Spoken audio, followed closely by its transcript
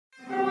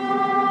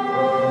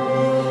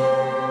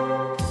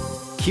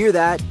Hear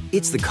that?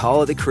 It's the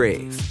call of the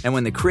Crave. And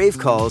when the Crave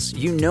calls,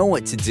 you know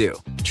what to do.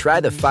 Try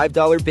the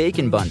 $5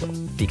 Bacon Bundle,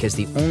 because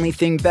the only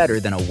thing better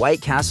than a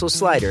White Castle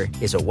slider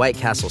is a White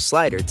Castle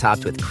slider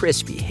topped with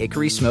crispy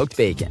hickory smoked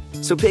bacon.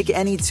 So pick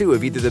any two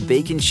of either the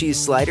Bacon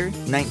Cheese Slider,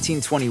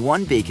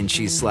 1921 Bacon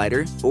Cheese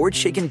Slider, or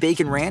Chicken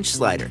Bacon Ranch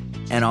Slider.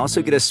 And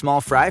also get a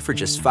small fry for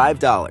just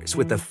 $5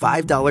 with the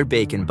 $5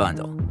 Bacon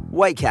Bundle.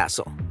 White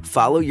Castle.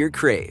 Follow your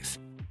Crave.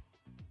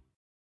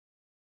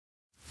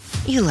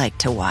 You like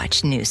to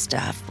watch new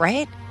stuff,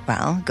 right?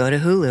 Well, go to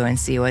Hulu and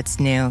see what's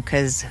new,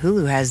 because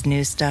Hulu has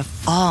new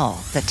stuff all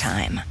the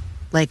time.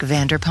 Like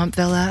Vanderpump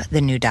Villa, the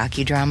new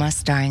docudrama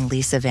starring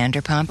Lisa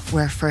Vanderpump,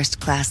 where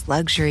first-class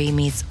luxury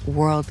meets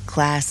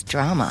world-class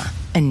drama.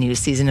 A new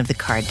season of The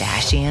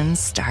Kardashians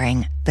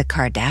starring The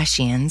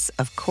Kardashians,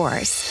 of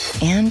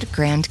course. And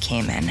Grand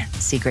Cayman,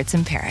 Secrets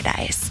in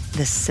Paradise,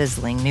 the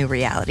sizzling new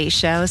reality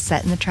show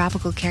set in the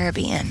tropical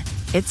Caribbean.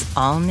 It's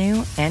all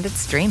new, and it's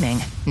streaming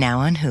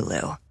now on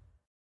Hulu.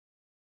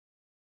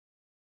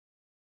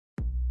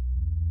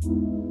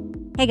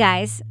 Hey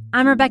guys,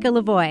 I'm Rebecca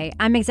Lavoie.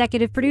 I'm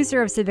executive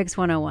producer of Civics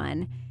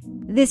 101.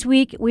 This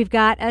week, we've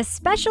got a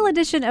special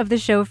edition of the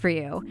show for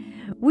you.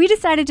 We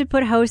decided to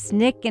put hosts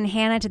Nick and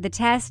Hannah to the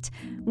test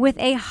with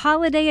a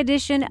holiday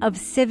edition of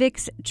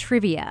Civics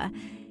Trivia,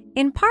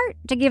 in part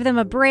to give them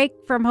a break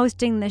from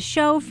hosting the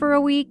show for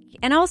a week,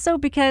 and also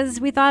because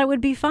we thought it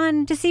would be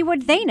fun to see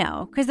what they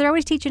know, because they're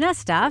always teaching us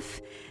stuff.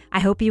 I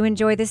hope you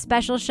enjoy this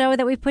special show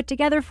that we've put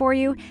together for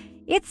you.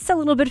 It's a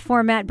little bit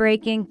format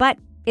breaking, but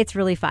it's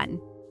really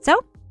fun. So,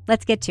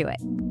 let's get to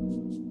it.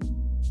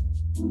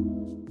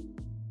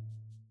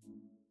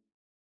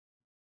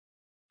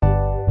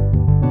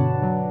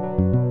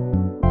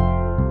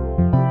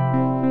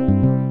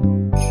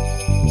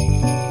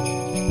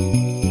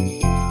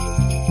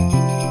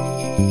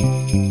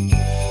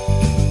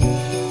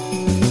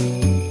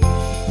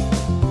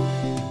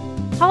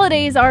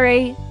 Holidays are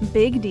a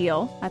big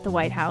deal at the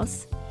White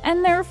House,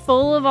 and they're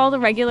full of all the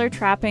regular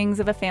trappings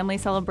of a family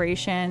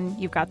celebration.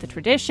 You've got the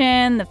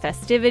tradition, the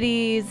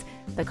festivities,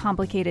 the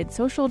complicated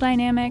social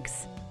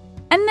dynamics,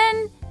 and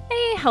then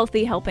a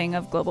healthy helping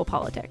of global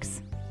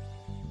politics.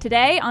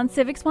 Today on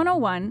Civics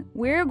 101,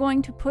 we're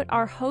going to put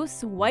our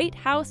hosts' White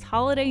House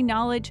holiday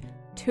knowledge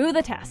to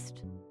the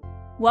test.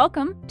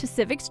 Welcome to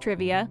Civics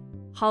Trivia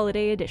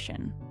Holiday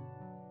Edition.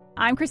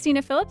 I'm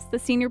Christina Phillips, the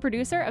senior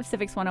producer of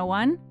Civics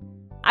 101.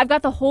 I've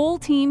got the whole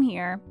team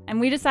here, and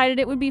we decided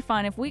it would be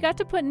fun if we got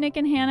to put Nick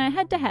and Hannah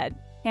head-to-head.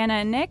 Hannah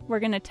and Nick, we're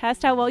going to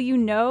test how well you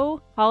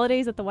know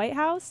holidays at the White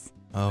House.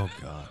 Oh,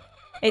 God.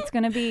 It's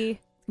going to be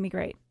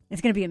great.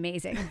 It's going to be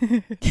amazing.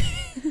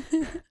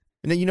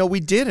 You know, we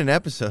did an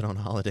episode on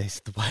holidays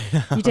at the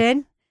White House. You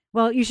did?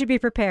 Well, you should be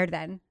prepared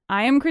then.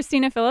 I am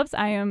Christina Phillips.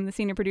 I am the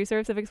senior producer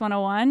of Civics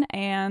 101,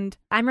 and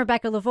I'm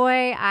Rebecca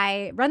Lavoie.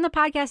 I run the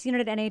podcast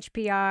unit at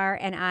NHPR,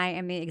 and I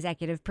am the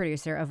executive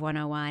producer of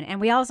 101.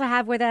 And we also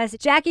have with us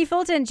Jackie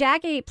Fulton.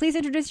 Jackie, please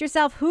introduce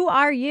yourself. Who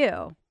are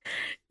you?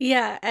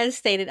 Yeah, as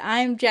stated,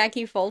 I'm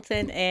Jackie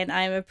Fulton, and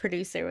I'm a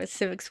producer with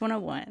Civics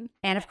 101.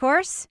 And of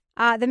course,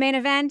 the main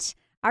event,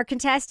 our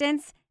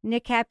contestants,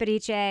 Nick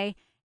Capodice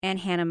and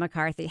Hannah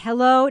McCarthy.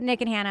 Hello,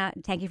 Nick and Hannah.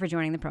 Thank you for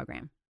joining the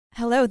program.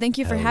 Hello, thank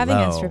you for having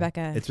us,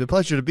 Rebecca. It's a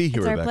pleasure to be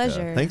here, it's Rebecca. Our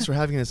pleasure. Thanks for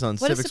having us on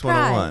what Civics a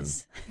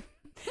surprise.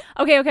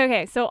 101.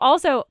 Okay. So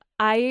also,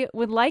 I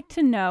would like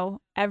to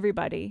know,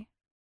 everybody,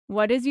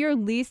 what is your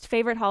least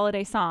favorite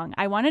holiday song?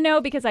 I want to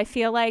know because I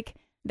feel like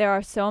there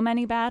are so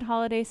many bad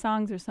holiday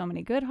songs. There's so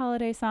many good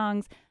holiday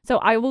songs. So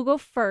I will go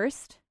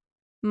first.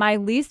 My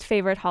least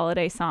favorite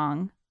holiday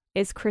song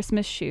is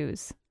Christmas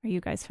Shoes. Are you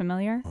guys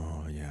familiar?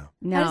 Oh, yeah.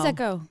 No. How does that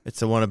go?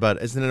 It's the one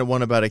about, isn't it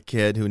one about a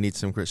kid who needs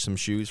some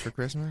shoes for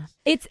Christmas?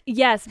 It's,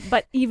 yes,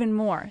 but even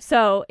more.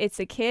 So it's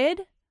a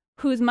kid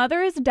whose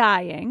mother is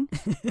dying,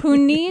 who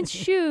needs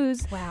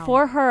shoes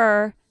for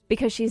her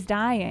because she's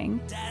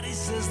dying. Daddy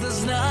says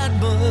there's not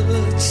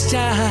much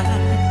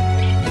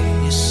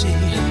time. You see,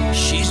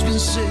 she's been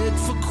sick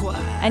for quite.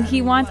 And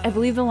he wants, I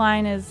believe the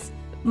line is,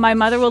 my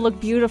mother will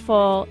look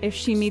beautiful if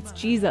she meets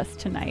Jesus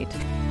tonight.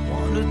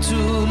 Wanted to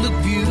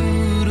look beautiful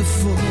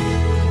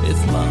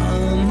if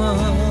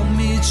Mama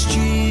meets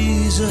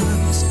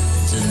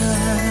Jesus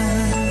tonight.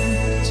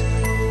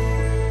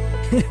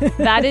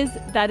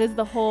 That is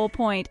the whole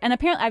point. And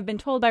apparently I've been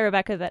told by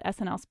Rebecca that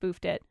SNL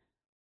spoofed it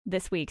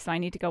this week, so I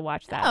need to go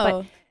watch that.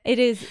 Oh. But it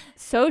is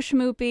so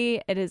schmoopy.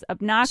 It is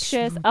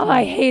obnoxious. Oh,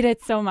 I hate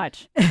it so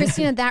much.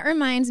 Christina, that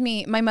reminds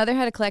me, my mother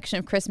had a collection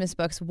of Christmas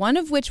books, one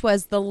of which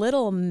was The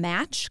Little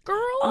Match Girl,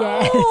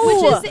 Yes.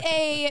 which is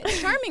a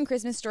charming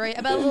Christmas story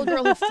about a little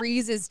girl who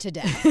freezes to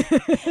death.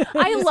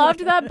 I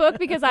loved that book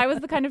because I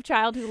was the kind of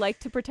child who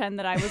liked to pretend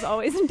that I was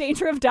always in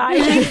danger of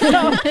dying.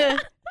 So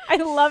I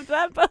loved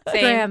that book.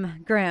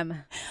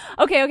 Grim.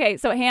 Okay.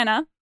 So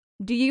Hannah,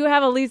 do you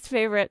have a least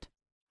favorite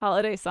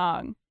holiday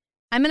song?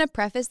 I'm going to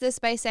preface this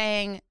by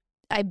saying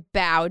I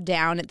bow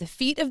down at the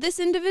feet of this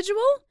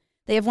individual.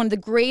 They have one of the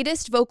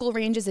greatest vocal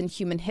ranges in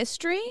human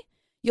history.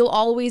 You'll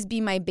Always Be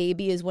My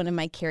Baby is one of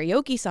my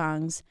karaoke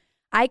songs.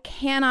 I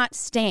cannot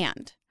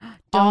stand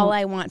All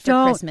I want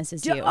for Christmas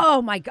is you.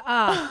 Oh my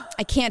God.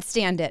 I can't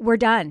stand it. We're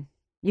done.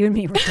 You and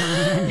me, we're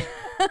done.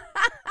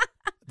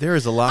 There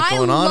is a lot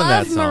going on in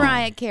that song. I love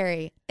Mariah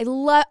Carey.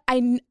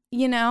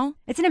 You know.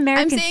 It's an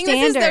American standard. I'm saying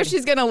standard. this as though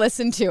she's going to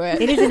listen to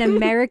it. It is an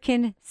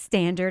American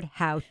standard.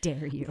 How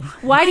dare you?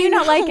 Why do you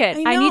not like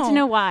it? I need to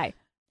know why.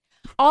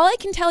 All I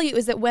can tell you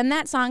is that when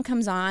that song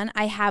comes on,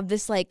 I have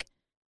this like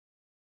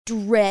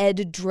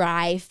dread,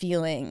 dry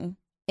feeling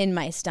in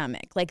my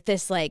stomach. Like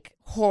this like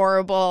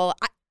horrible,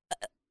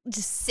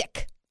 just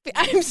sick.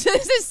 This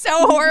is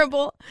so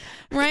horrible.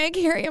 Mariah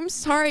Carey, I'm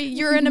sorry.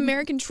 You're an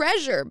American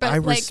treasure. But I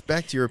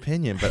respect your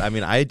opinion, but I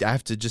mean, I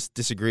have to just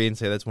disagree and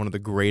say that's one of the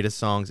greatest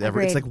songs ever.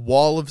 Agreed. It's like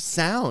wall of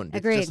sound.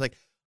 Agreed. It's just like,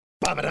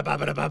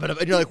 ba-ba-da-ba-ba-da-ba-da,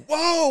 and you're like,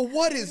 whoa,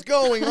 what is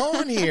going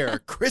on here?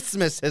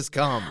 Christmas has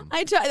come.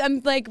 I'm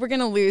like, we're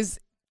going to lose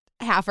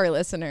half our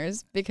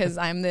listeners because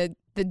I'm the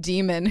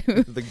demon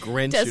who the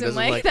Grinch doesn't who doesn't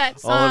like that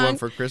song. All I want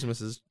for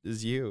Christmas is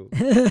you.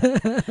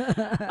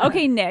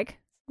 Okay, Nick,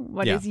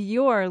 what is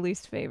your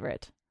least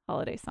favorite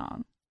holiday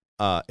song?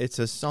 It's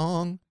a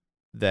song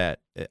that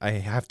I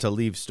have to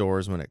leave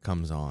stores when it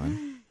comes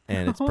on,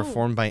 and it's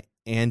performed by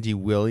Andy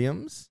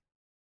Williams,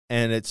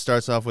 and it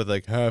starts off with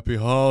like "Happy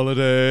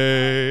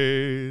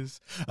Holidays,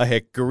 a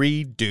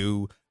hickory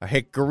do, a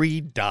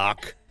hickory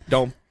dock,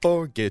 don't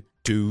forget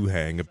to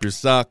hang up your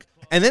sock,"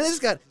 and then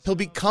he'll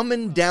be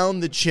coming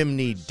down the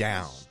chimney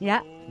down.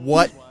 Yeah.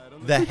 What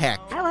the heck?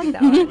 I like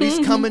that one.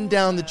 He's coming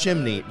down the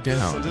chimney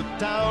down.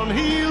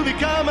 He'll be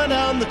coming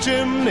down the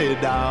chimney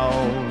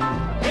down.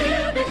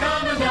 He'll be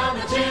coming down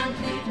the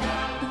chimney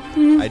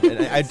down.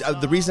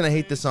 The reason I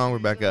hate this song,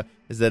 Rebecca,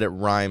 is that it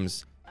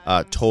rhymes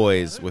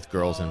toys with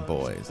girls and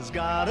boys. He's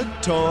got a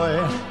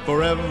toy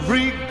for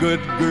every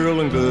good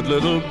girl and good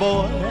little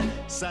boy.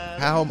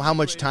 How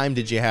much time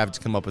did you have to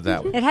come up with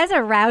that one? It has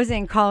a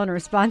rousing call and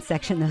response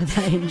section, though, that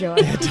I enjoy.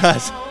 It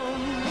does.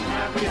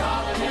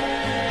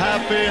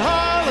 Happy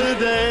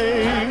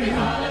holiday.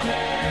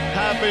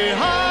 Happy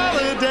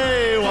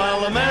holiday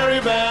while the merry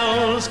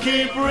bells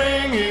keep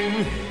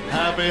ringing.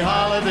 Happy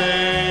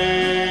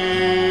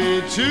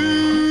holiday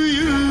to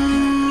you.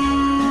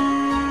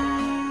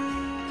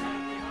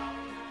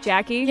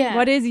 Jackie,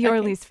 what is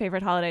your least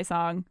favorite holiday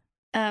song?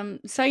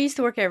 So I used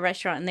to work at a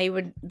restaurant,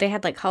 and they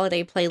had like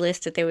holiday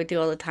playlists that they would do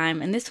all the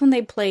time. And this one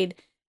they played,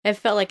 it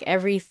felt like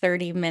every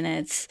 30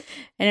 minutes,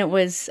 and it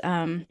was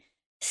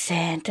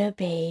Santa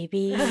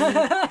Baby.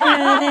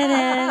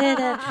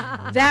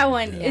 That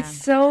one,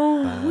 it's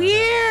so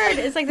weird.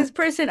 It's like this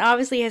person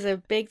obviously has a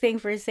big thing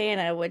for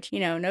Santa, which,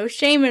 no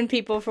shaming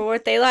people for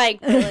what they like,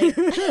 but like,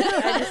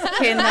 I just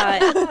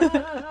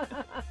cannot.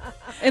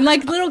 And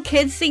like little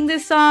kids sing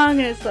this song,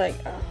 and it's like,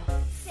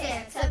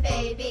 Santa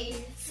Baby,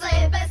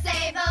 slip a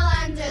sable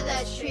under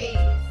the tree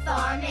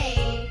for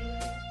me.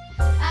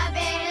 I've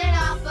been an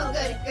awful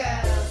good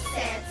girl,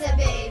 Santa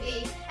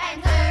Baby,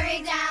 and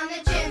hurry down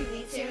the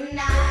chimney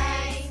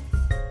tonight.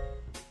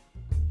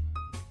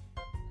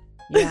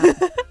 Yeah.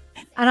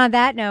 And on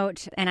that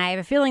note, and I have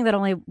a feeling that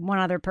only one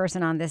other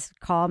person on this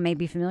call may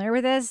be familiar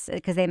with this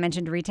because they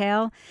mentioned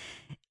retail,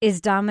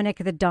 is Dominic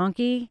the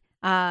Donkey.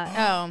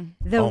 Oh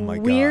my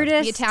weirdest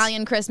God. The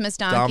Italian Christmas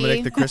donkey.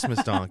 Dominic the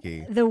Christmas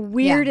donkey. The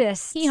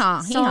weirdest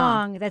Hee-haw,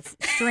 song that's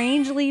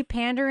strangely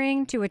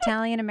pandering to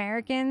Italian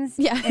Americans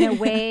in a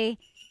way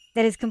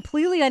that is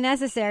completely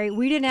unnecessary.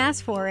 We didn't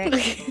ask for it.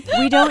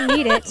 We don't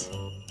need it.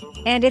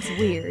 And it's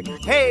weird.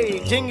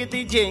 Hey,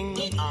 jingity jing,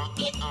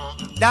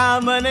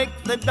 Dominic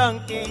the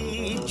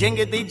donkey,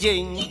 jingity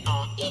jing,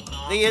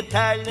 the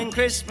Italian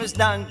Christmas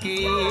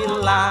donkey,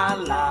 la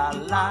la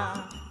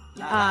la.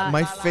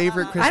 My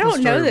favorite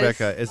Christmas story,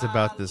 Rebecca, is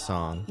about this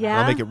song.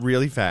 Yeah? I'll make it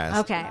really fast.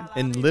 Okay.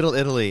 In Little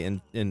Italy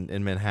in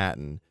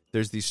Manhattan,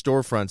 there's these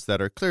storefronts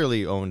that are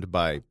clearly owned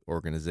by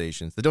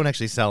organizations that don't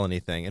actually sell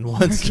anything. And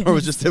one store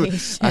was just,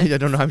 I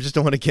don't know, I just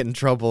don't want to get in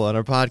trouble on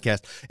our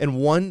podcast. And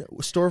one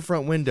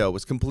storefront window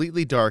was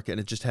completely dark, and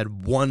it just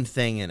had one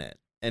thing in it.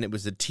 And it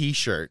was a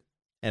T-shirt,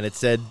 and it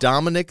said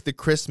Dominic the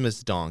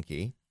Christmas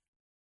Donkey.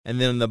 And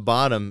then on the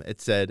bottom,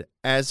 it said,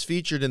 as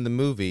featured in the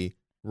movie,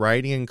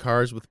 Riding in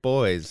Cars with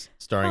Boys,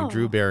 starring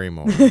Drew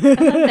Barrymore. I love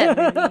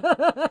that movie.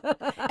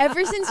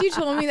 Ever since you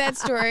told me that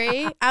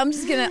story,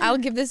 I'll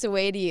give this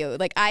away to you.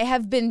 Like, I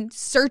have been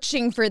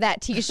searching for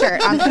that T-shirt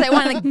because I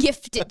want to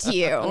gift it to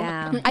you.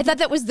 Yeah. I thought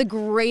that was the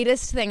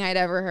greatest thing I'd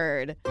ever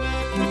heard.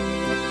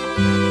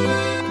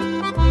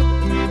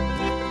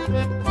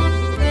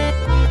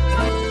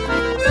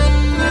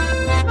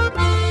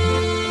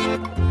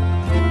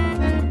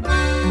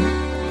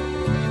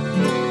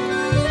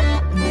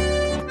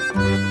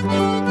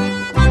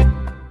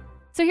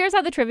 So here's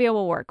how the trivia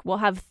will work. We'll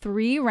have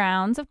 3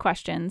 rounds of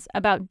questions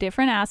about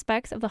different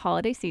aspects of the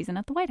holiday season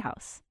at the White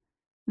House.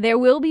 There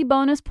will be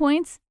bonus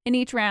points in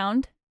each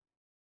round.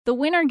 The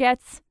winner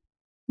gets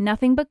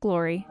nothing but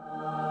glory.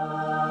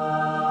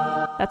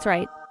 That's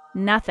right,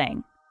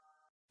 nothing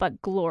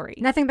but glory.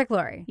 Nothing but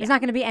glory. There's not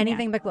going to be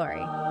anything but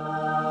glory.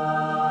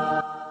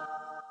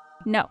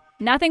 No,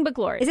 nothing but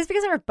glory. Is this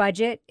because our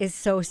budget is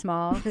so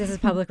small? Because this is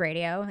public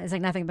radio. It's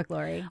like nothing but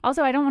glory.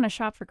 Also, I don't want to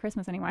shop for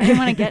Christmas anymore. I didn't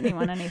want to get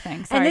anyone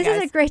anything. Sorry, and this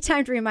guys. is a great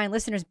time to remind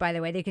listeners, by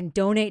the way, they can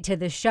donate to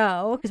the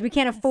show because we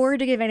can't afford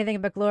to give anything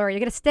but glory. You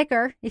get a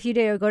sticker. If you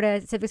do, go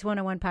to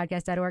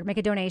civics101podcast.org, make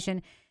a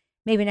donation.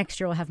 Maybe next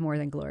year we'll have more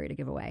than glory to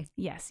give away.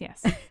 Yes.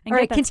 All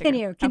right,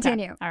 continue.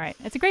 Okay. All right.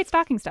 It's a great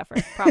stocking stuffer,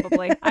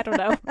 probably. I don't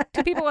know.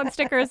 2 people want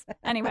stickers.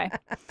 Anyway.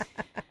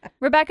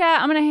 Rebecca,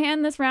 I'm going to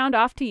hand this round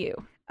off to you.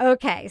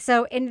 Okay,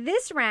 so in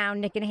this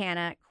round, Nick and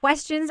Hannah,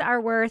 questions are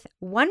worth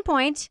 1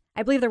 point.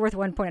 I believe they're worth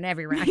 1 point in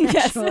every round,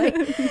 actually.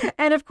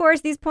 And of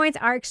course, these points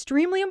are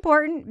extremely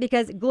important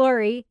because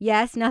glory,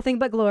 yes, nothing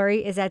but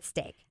glory, is at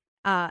stake.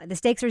 The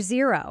stakes are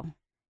 0,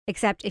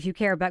 except if you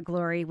care about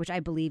glory, which I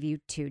believe you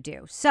two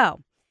do.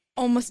 So,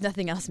 almost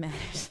nothing else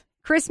matters.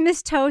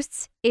 Christmas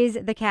toasts is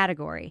the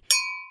category.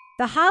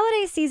 The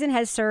holiday season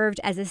has served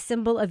as a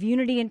symbol of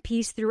unity and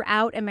peace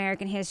throughout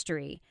American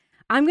history.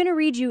 I'm going to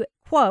read you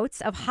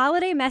quotes of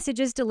holiday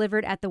messages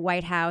delivered at the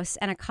White House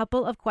and a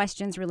couple of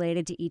questions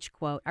related to each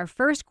quote. Our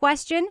first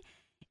question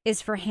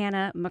is for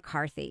Hannah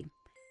McCarthy.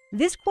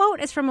 This quote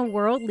is from a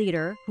world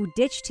leader who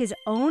ditched his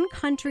own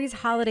country's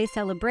holiday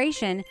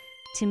celebration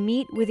to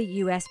meet with a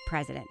U.S.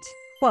 president.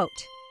 Quote,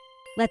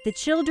 "Let the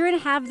children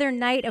have their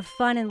night of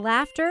fun and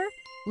laughter.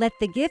 Let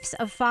the gifts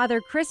of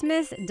Father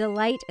Christmas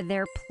delight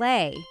their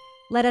play.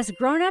 Let us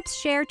grown-ups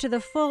share to the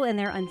full in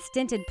their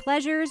unstinted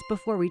pleasures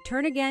before we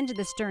turn again to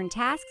the stern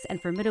tasks and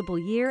formidable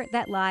year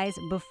that lies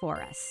before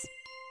us."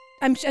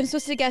 I'm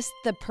supposed to guess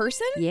the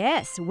person?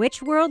 Yes.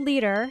 Which world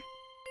leader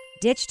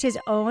ditched his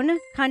own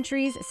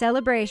country's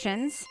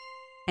celebrations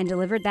and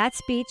delivered that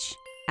speech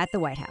at the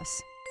White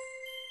House?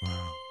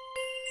 Wow.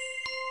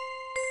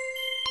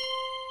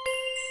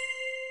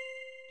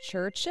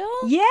 Churchill?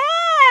 Yes!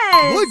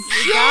 Good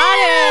job!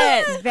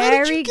 Got it! Very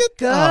How did you get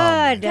good.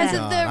 that? Because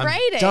of the I'm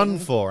writing. done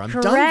for. I'm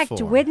Correct. done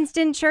for.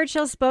 Winston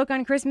Churchill spoke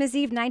on Christmas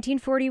Eve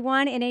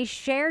 1941 in a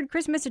shared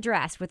Christmas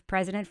address with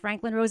President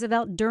Franklin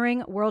Roosevelt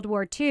during World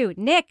War II.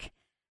 Nick,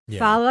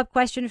 follow-up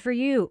question for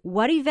you.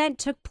 What event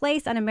took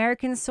place on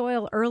American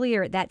soil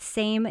earlier that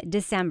same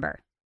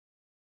December?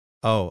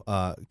 Oh,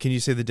 can you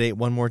say the date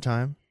one more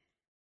time?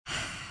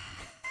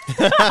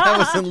 I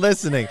wasn't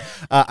listening.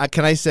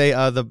 Can I say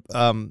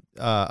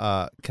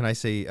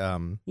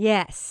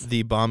Yes.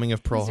 the bombing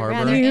of Pearl Harbor?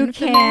 rather You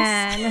infamous.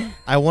 can.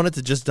 I wanted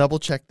to just double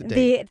check the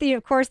date.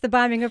 Of course, the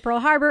bombing of Pearl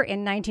Harbor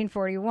in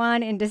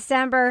 1941 in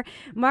December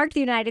marked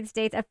the United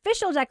States'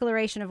 official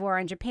declaration of war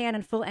on Japan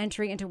and full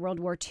entry into World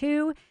War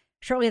II.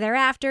 Shortly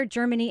thereafter,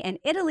 Germany and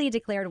Italy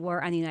declared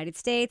war on the United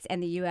States,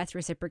 and the U.S.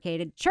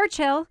 reciprocated.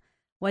 Churchill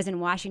was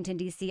in Washington,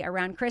 D.C.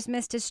 around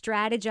Christmas to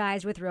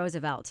strategize with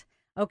Roosevelt.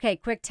 Okay,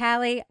 quick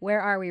tally. Where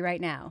are we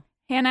right now?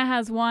 Hannah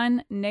has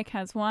 1. Nick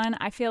has 1.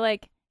 I feel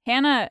like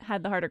Hannah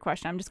had the harder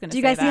question. I'm just going to say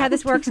Do you guys see how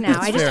this works now?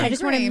 That's I fair.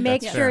 just want to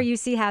make That's sure fair. you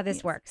see how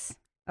this works.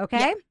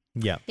 Okay?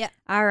 Yeah.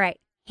 All right.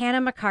 Hannah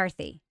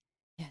McCarthy.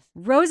 Yes.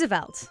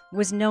 Roosevelt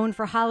was known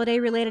for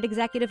holiday-related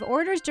executive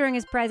orders during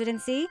his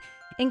presidency,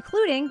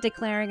 including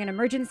declaring an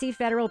emergency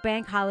federal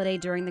bank holiday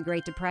during the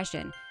Great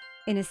Depression.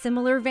 In a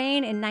similar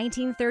vein, in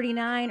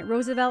 1939,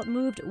 Roosevelt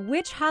moved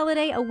which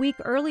holiday a week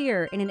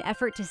earlier in an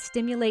effort to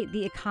stimulate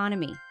the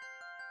economy?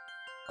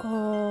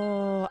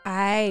 Oh,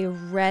 I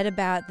read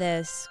about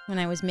this when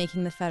I was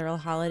making the Federal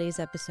Holidays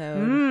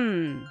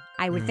episode.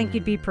 I would think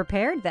you'd be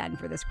prepared then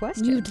for this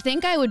question. You'd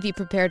think I would be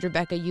prepared,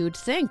 Rebecca. You'd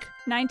think.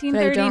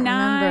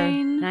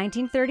 1939.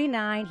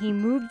 1939, he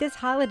moved this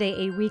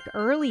holiday a week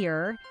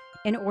earlier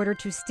in order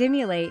to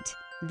stimulate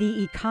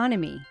the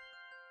economy.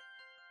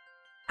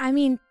 I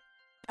mean,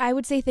 I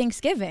would say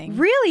Thanksgiving.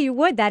 Really, you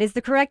would? That is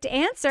the correct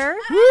answer.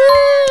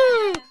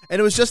 Woo! And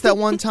it was just that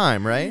one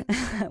time, right?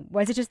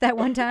 Was it just that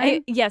one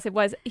time? Yes, it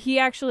was. He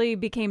actually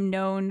became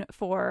known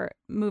for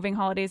moving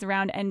holidays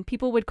around, and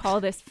people would call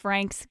this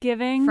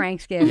Franksgiving.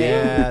 Franksgiving.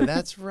 Yeah,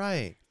 that's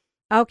right.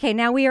 Okay,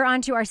 now we are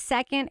on to our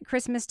second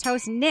Christmas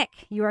toast. Nick,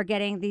 you are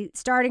getting the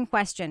starting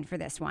question for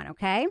this one,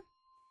 okay?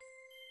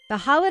 The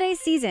holiday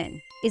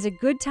season is a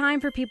good time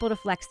for people to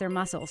flex their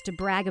muscles, to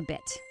brag a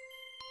bit.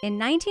 In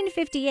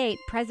 1958,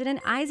 President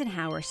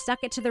Eisenhower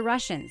stuck it to the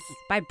Russians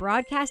by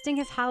broadcasting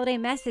his holiday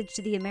message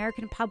to the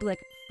American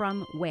public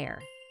from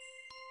where?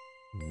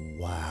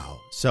 Wow.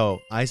 So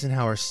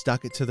Eisenhower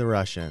stuck it to the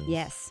Russians.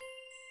 Yes.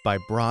 By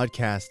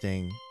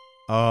broadcasting.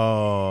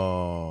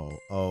 Oh,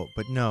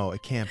 but no,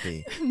 it can't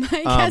be.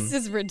 My guess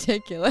is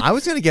ridiculous. I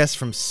was going to guess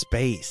from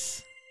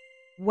space.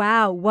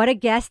 Wow, what a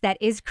guess. That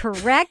is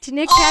correct,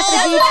 Nick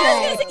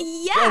Oh,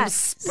 Casavice.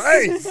 yes.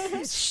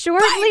 Space.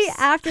 Shortly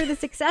after the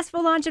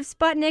successful launch of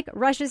Sputnik,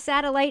 Russia's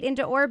satellite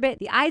into orbit,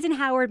 the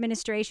Eisenhower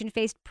administration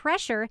faced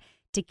pressure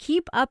to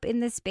keep up in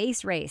the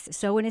space race.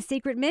 So in a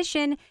secret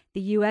mission,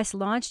 the U.S.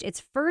 launched its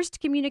first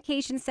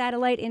communication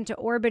satellite into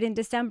orbit in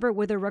December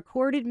with a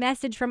recorded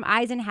message from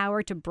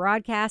Eisenhower to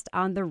broadcast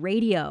on the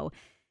radio.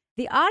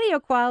 The audio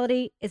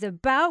quality is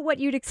about what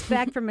you'd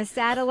expect from a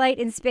satellite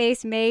in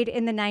space made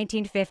in the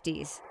 1950s.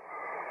 President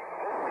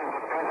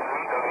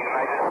of the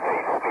United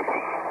States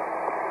speaking.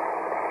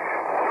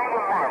 Through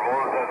the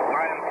marvels of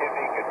scientific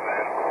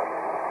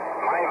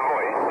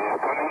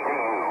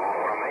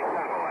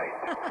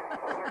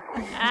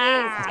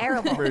is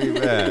terrible. Pretty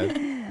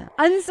bad.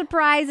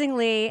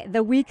 Unsurprisingly,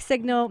 the weak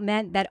signal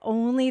meant that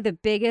only the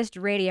biggest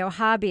radio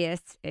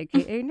hobbyists,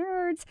 aka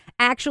nerds,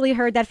 actually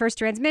heard that first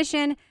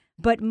transmission,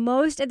 but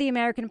most of the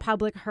American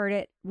public heard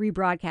it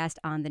rebroadcast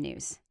on the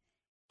news.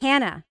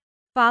 Hannah,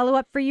 follow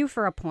up for you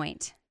for a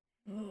point.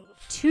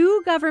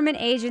 2 government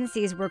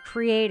agencies were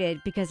created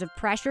because of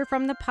pressure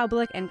from the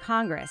public and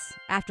Congress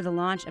after the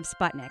launch of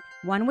Sputnik.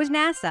 One was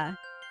NASA.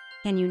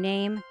 Can you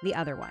name the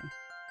other one?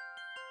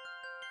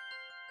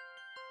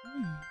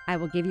 I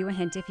will give you a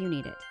hint if you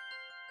need it.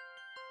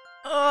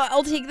 Oh,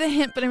 I'll take the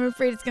hint, but I'm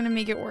afraid it's going to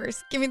make it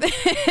worse. Give me the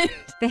hint.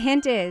 The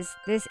hint is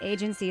this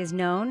agency is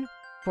known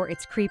for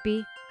its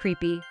creepy,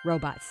 creepy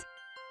robots.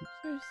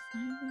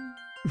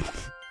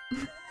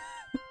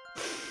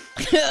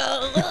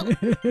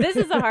 This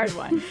is a hard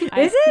one.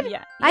 Is it?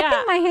 Yeah. I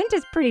think my hint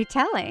is pretty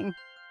telling.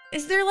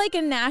 Is there like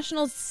a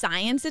National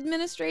Science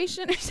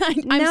Administration or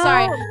something? I'm No,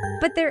 sorry.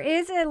 but there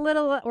is a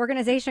little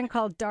organization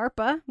called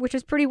DARPA, which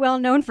is pretty well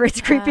known for its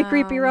creepy,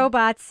 creepy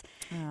robots.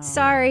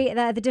 Sorry,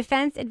 the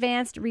Defense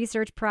Advanced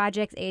Research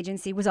Projects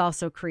Agency was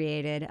also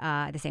created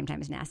at the same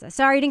time as NASA.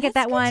 Sorry you didn't get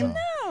that one.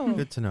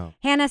 Good to know.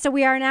 Hannah, so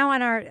we are now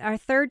on our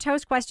third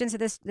toast question. So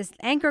this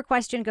anchor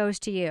question goes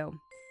to you.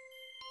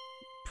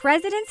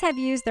 Presidents have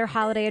used their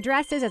holiday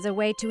addresses as a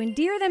way to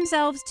endear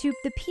themselves to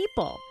the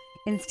people,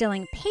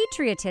 instilling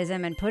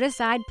patriotism and put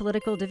aside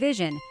political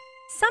division,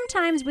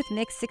 sometimes with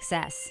mixed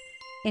success.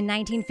 In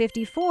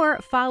 1954,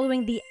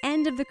 following the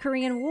end of the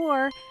Korean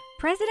War,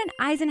 President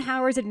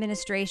Eisenhower's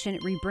administration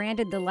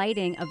rebranded the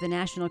lighting of the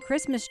national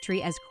Christmas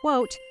tree as,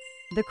 quote,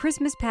 the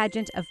Christmas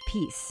pageant of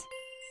peace.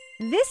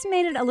 This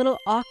made it a little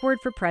awkward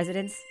for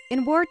presidents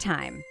in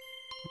wartime.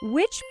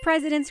 Which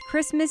president's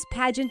Christmas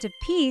pageant of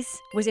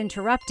peace was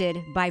interrupted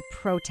by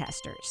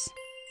protesters?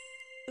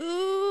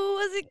 Ooh,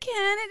 was it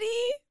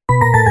Kennedy?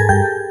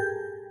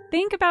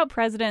 Think about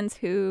presidents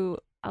who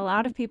a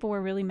lot of people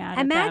were really mad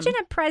at Imagine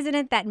them. a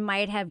president that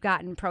might have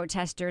gotten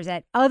protesters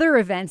at other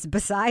events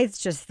besides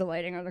just the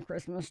lighting of the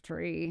Christmas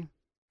tree.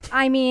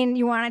 I mean,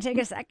 you want to take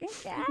a second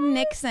guess?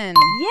 Nixon.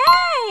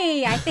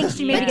 Yay! I think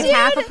she maybe gets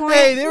half a point.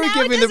 Hey, they were No,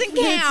 giving it the doesn't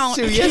hints count.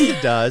 too. Yes,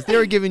 it does. They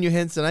were giving you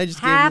hints, and I just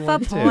Half gave you a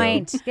one too.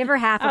 point. Give her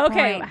half a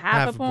Okay, point.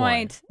 half a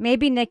point.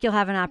 Maybe, Nick, you'll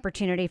have an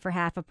opportunity for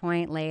half a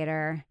point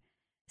later.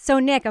 So,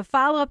 Nick, a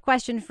follow-up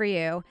question for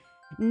you.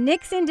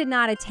 Nixon did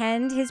not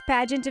attend his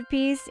pageant of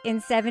peace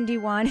in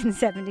 71 and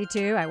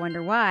 72. I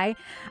wonder why.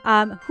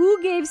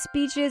 Who gave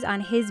speeches on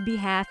his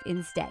behalf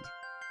instead?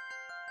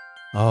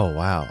 Oh,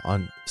 wow.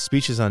 On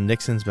speeches on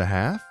Nixon's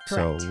behalf?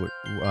 Correct. So,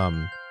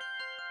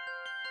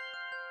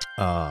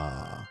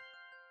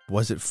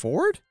 was it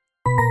Ford?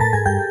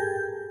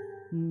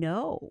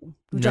 No.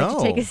 Would you like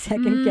to take No. a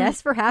second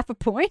guess for half a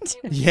point?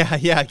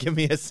 Yeah, give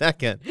me a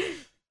second.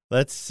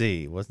 Let's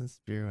see. Wasn't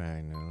Spiro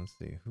Agnew? Let's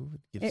see. Who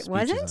would give It speeches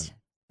wasn't?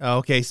 Oh,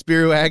 okay,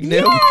 Spiro Agnew.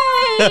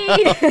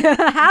 Yay!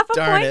 Half a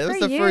Darn point it. It for was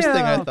the you. first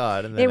thing I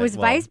thought. And then It was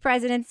well, Vice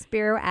President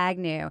Spiro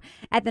Agnew.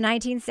 At the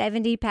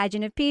 1970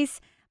 Pageant of Peace,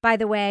 by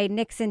the way,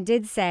 Nixon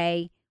did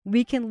say,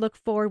 we can look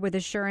forward with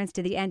assurance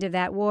to the end of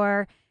that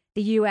war.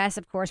 The U.S.,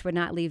 of course, would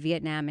not leave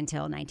Vietnam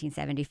until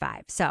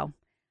 1975. So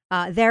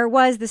there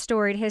was the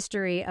storied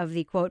history of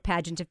the, quote,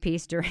 pageant of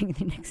peace during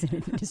the Nixon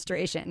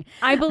administration.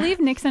 I believe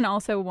Nixon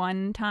also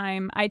one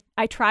time,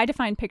 I tried to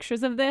find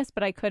pictures of this,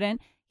 but I couldn't.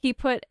 He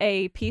put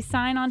a peace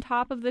sign on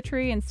top of the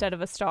tree instead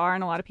of a star,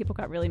 and a lot of people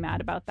got really mad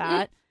about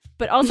that.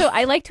 But also,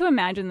 I like to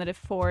imagine that if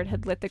Ford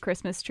had lit the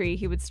Christmas tree,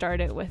 he would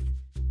start it with,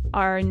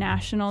 our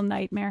national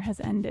nightmare has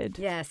ended.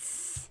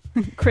 Yes.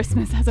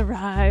 Christmas has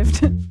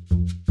arrived.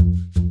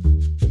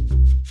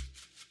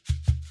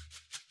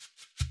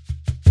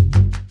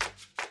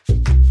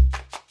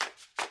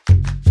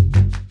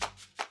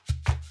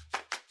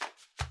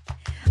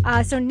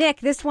 So, Nick,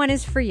 this one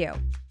is for you.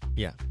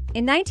 Yeah.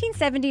 In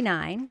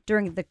 1979,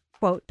 during the,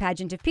 quote,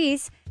 pageant of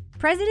peace,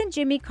 President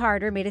Jimmy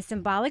Carter made a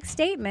symbolic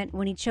statement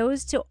when he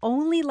chose to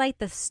only light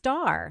the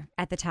star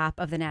at the top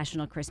of the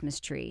national Christmas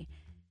tree.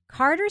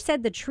 Carter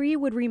said the tree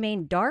would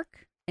remain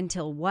dark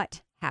until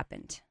what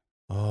happened?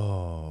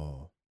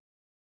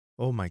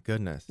 Oh my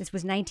goodness. This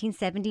was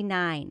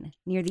 1979,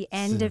 near the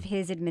end of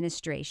his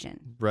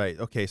administration. Right.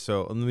 Okay.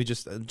 So let me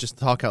just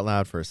talk out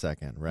loud for a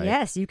second. Right.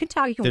 Yes, you can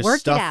talk. You can There's work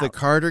stuff it out. that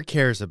Carter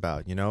cares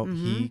about. You know, Mhm.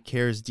 he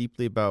cares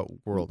deeply about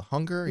world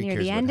hunger. He Near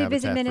cares the about end of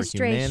his Habitat for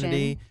administration.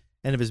 Humanity.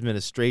 End of his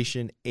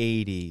administration,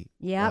 80.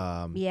 Yep.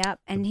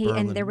 And the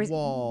and there Berlin was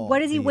Wall,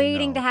 what is he you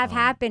waiting to know, have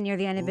happen near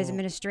the end of his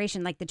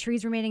administration? Like the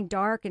trees remaining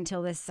dark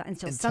until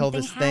something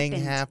this thing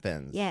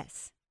happens.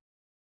 Yes.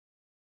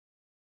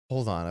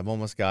 Hold on, I've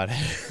almost got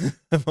it.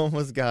 I've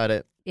almost got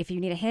it. If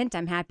you need a hint,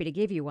 I'm happy to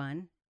give you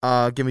one.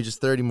 Give me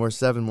just 7 more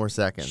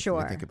seconds. Sure.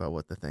 Let me think about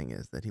what the thing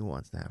is that he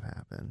wants to have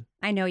happen.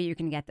 I know you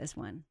can get this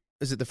one.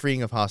 Is it the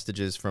freeing of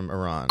hostages from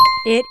Iran?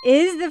 It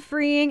is the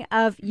freeing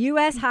of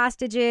U.S.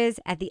 hostages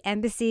at the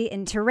embassy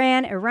in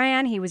Tehran,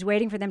 Iran. He was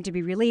waiting for them to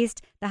be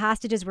released. The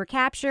hostages were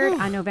captured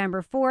on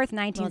November 4th,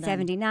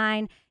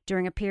 1979,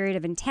 during a period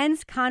of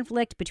intense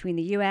conflict between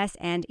the U.S.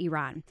 and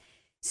Iran.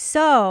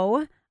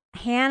 So,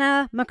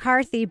 Hannah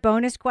McCarthy,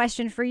 bonus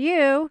question for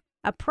you.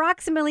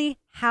 Approximately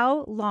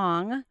how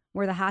long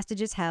were the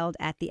hostages held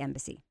at the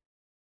embassy?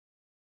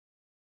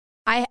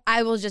 I'm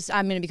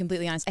going to be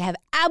completely honest. I have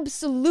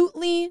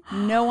absolutely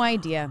no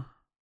idea.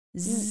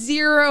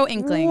 Zero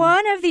inkling.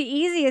 One of the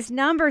easiest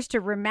numbers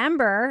to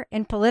remember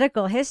in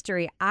political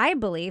history, I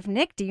believe.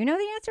 Nick, do you know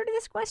the answer to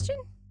this question?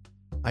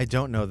 I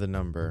don't know the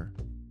number.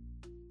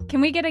 Can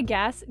we get a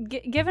guess?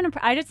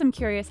 I just am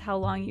curious how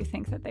long you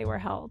think that they were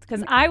held,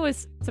 because I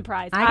was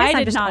surprised.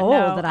 I did not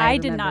know. I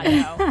did not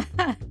know.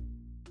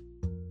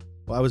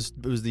 Well, it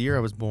was the year I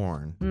was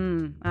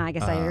born. I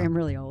guess I am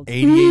really old.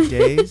 88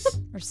 days?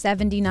 Or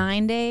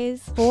 79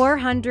 days?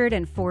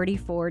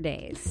 444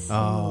 days.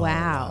 Oh,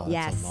 wow.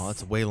 Yes.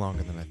 That's way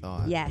longer than I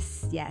thought.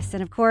 Yes.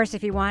 And of course,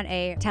 if you want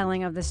a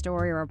telling of the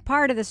story or a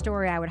part of the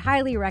story, I would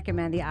highly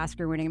recommend the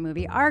Oscar-winning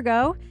movie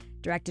Argo,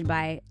 directed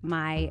by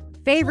my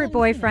favorite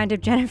boyfriend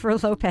of Jennifer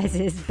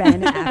Lopez's,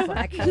 Ben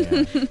Affleck.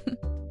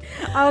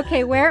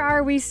 Okay, where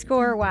are we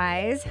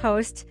score-wise?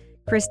 Host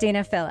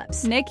Christina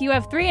Phillips. Nick, you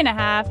have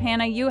 3.5.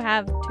 Hannah, you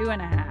have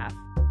 2.5.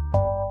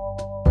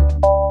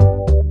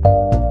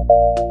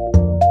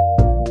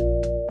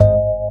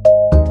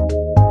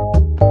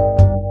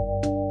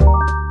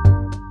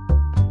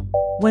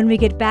 When we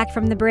get back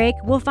from the break,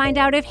 we'll find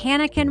out if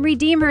Hannah can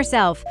redeem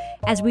herself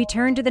as we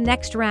turn to the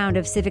next round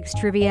of civics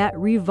trivia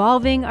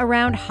revolving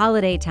around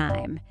holiday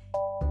time.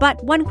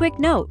 But one quick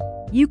note,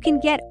 you can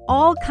get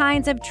all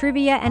kinds of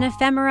trivia and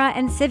ephemera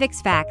and civics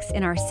facts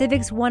in our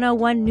Civics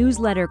 101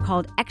 newsletter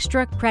called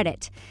Extra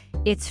Credit.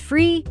 It's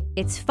free,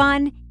 it's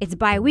fun, it's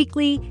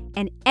bi-weekly,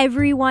 and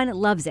everyone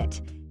loves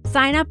it.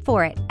 Sign up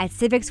for it at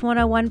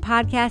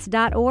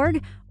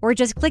civics101podcast.org or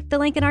just click the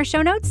link in our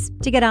show notes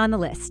to get on the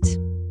list.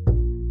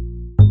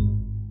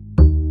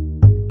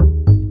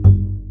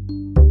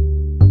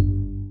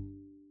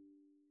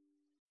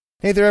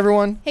 Hey there,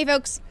 everyone. Hey,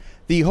 folks.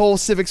 The whole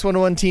Civics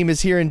 101 team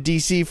is here in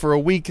D.C. for a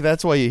week.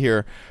 That's why you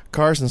hear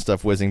cars and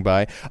stuff whizzing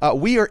by.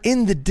 We are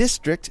in the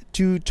district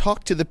to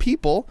talk to the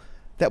people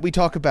that we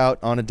talk about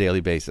on a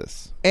daily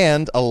basis.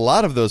 And a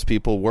lot of those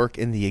people work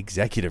in the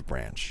executive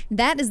branch.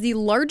 That is the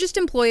largest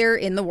employer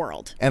in the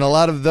world. And a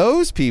lot of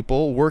those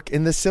people work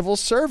in the civil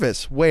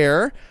service,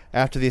 where,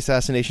 after the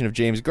assassination of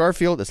James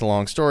Garfield, it's a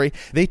long story,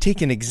 they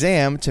take an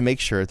exam to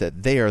make sure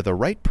that they are the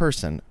right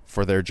person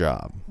for their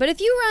job. But if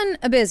you run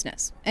a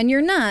business and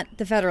you're not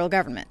the federal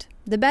government,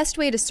 the best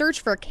way to search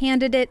for a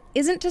candidate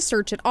isn't to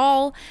search at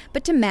all,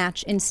 but to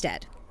match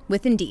instead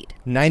with Indeed.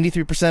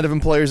 93% of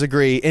employers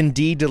agree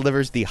Indeed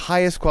delivers the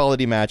highest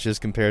quality matches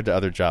compared to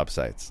other job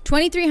sites.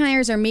 23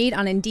 hires are made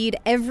on Indeed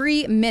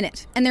every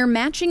minute, and their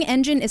matching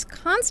engine is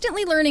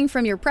constantly learning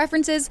from your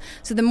preferences,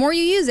 so the more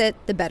you use it,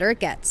 the better it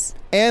gets.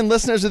 And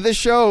listeners of this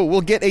show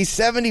will get a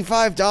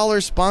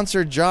 $75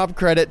 sponsored job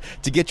credit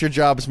to get your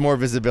jobs more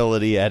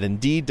visibility at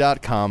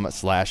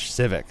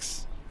Indeed.com/civics.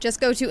 Just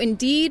go to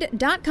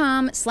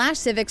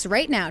Indeed.com/civics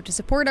right now to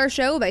support our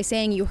show by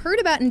saying you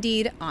heard about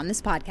Indeed on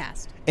this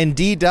podcast.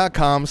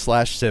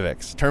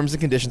 Indeed.com/civics. Terms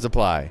and conditions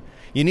apply.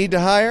 You need to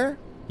hire?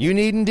 You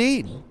need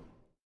Indeed.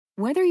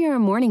 Whether you're a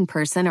morning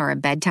person or a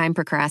bedtime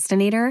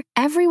procrastinator,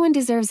 everyone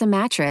deserves a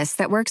mattress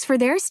that works for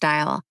their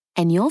style.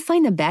 And you'll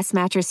find the best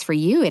mattress for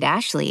you at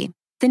Ashley.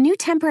 The new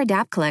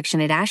Temper-Adapt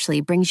collection at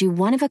Ashley brings you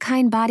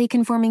one-of-a-kind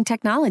body-conforming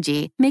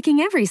technology,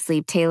 making every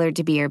sleep tailored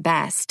to be your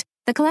best.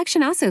 The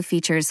collection also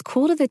features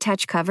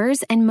cool-to-the-touch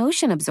covers and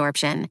motion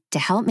absorption to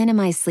help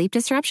minimize sleep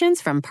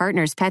disruptions from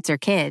partners, pets, or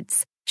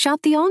kids.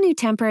 Shop the all-new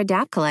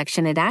Temper-Adapt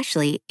collection at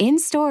Ashley,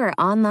 in-store or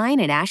online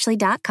at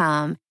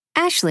ashley.com.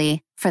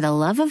 Ashley, for the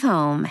love of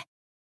home.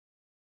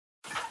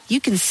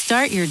 You can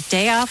start your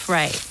day off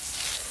right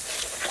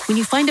when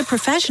you find a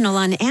professional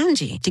on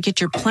Angie to get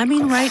your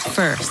plumbing right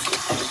first.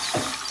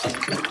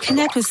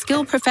 Connect with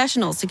skilled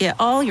professionals to get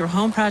all your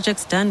home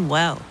projects done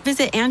well.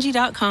 Visit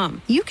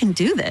Angie.com. You can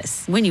do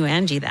this when you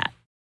Angie that.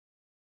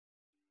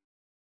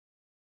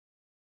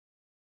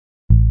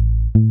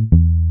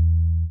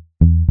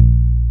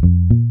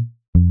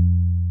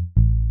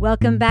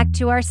 Welcome back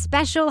to our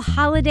special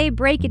holiday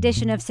break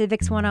edition of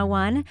Civics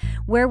 101,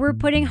 where we're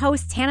putting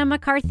hosts Hannah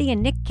McCarthy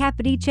and Nick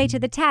Capodice to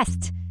the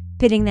test,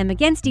 pitting them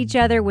against each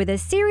other with a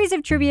series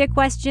of trivia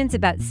questions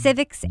about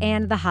civics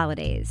and the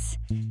holidays.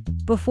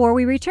 Before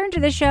we return to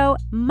the show,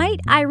 might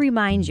I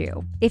remind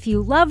you, if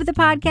you love the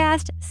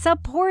podcast,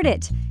 support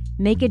it.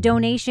 Make a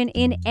donation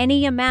in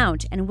any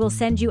amount, and we'll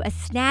send you a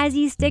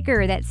snazzy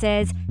sticker that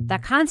says, "The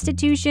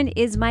Constitution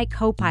is my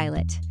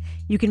co-pilot."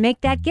 You can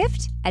make that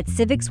gift at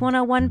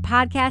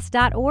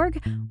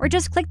civics101podcast.org or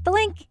just click the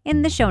link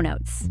in the show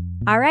notes.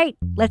 All right,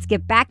 let's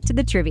get back to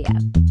the trivia.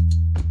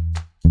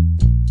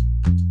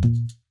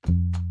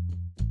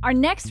 Our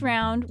next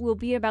round will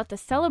be about the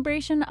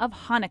celebration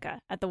of Hanukkah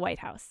at the White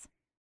House.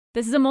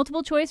 This is a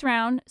multiple choice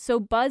round, so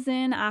buzz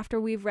in after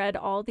we've read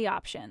all the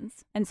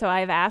options. And so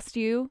I've asked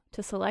you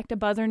to select a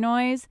buzzer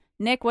noise.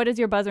 Nick, what is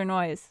your buzzer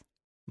noise?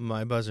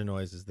 My buzzer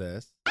noise is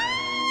this.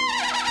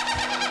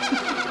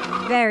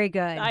 Very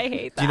good. I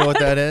hate that. Do you know what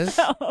that is?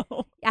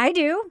 No. I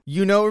do.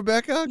 You know,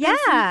 Rebecca?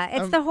 Yeah,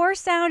 it's the horse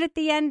sound at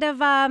the end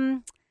of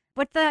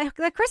What's the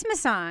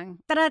Christmas song?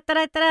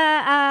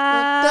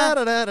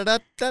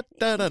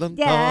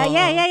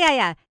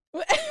 Yeah.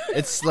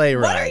 It's Sleigh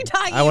Ride. What are you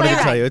talking I wanted to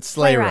about? tell you, it's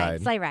Sleigh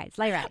Ride. Sleigh Ride.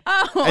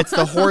 Oh. It's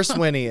the Horse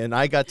Winnie, and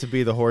I got to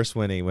be the Horse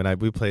Winnie when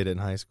we played it in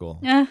high school.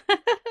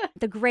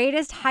 The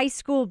greatest high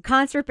school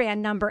concert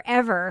band number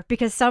ever,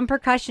 because some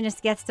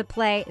percussionist gets to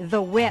play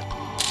the whip,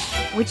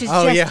 which is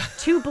just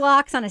 2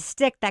 blocks on a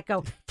stick that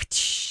go.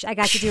 I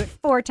got to do it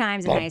 4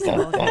 times in high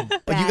school.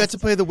 But you got to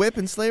play the whip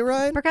in Sleigh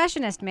Ride?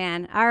 Percussionist,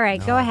 man. All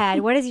right, go ahead.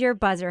 What is your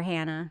buzzer,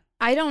 Hannah?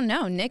 I don't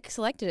know. Nick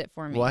selected it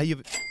for me. Why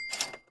you?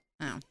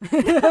 Oh.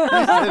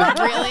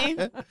 Really?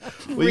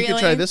 Well, you could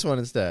try this one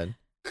instead.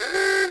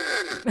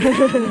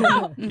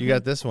 You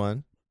got this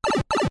one.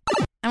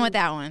 I want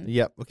that one.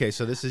 Yep. Okay,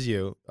 so this is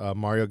you,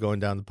 Mario going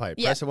down the pipe.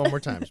 Yep. Press it one more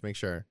time. Just make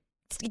sure.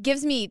 It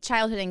gives me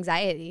childhood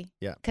anxiety.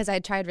 Yeah. Because I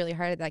tried really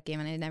hard at that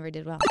game and I never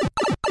did well.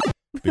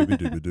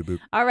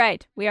 All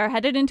right, we are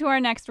headed into our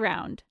next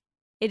round.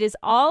 It is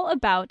all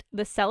about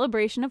the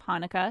celebration of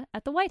Hanukkah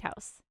at the White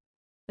House.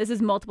 This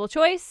is multiple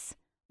choice.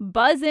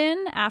 Buzz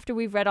in after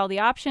we've read all the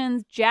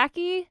options.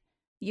 Jackie,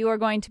 you are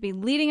going to be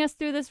leading us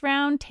through this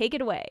round. Take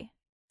it away.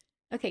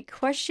 Okay,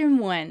 question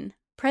 1.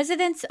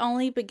 Presidents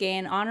only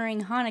began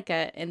honoring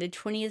Hanukkah in the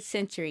 20th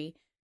century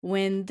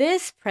when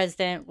this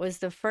president was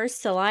the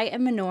first to light a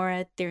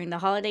menorah during the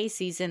holiday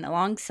season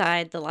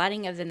alongside the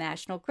lighting of the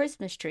national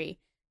Christmas tree.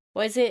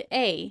 Was it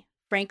A,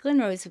 Franklin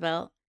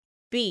Roosevelt,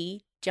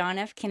 B, John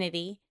F.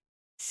 Kennedy,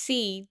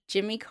 C,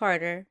 Jimmy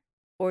Carter,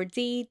 or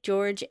D,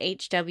 George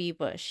H.W.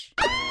 Bush?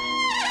 But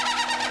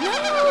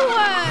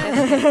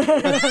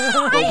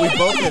we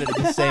both hit it at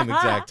the same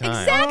exact time.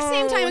 Exact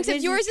same time,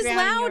 except yours is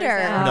louder.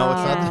 No,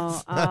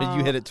 it's not.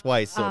 You hit it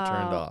twice, so it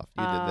turned off.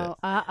 You did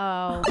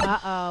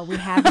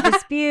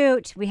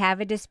this. We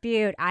have a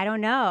dispute. I don't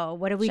know.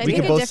 What do we do? We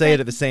can both say it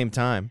at the same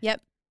time. Yep.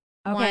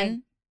 Okay.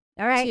 1,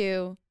 All right.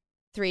 2,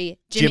 3.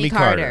 Jimmy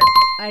Carter.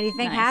 What do you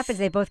think happens?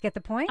 They both get the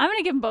point? I'm going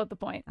to give them both the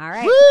point. All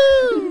right.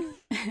 Woo!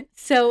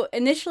 So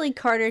initially,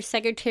 Carter's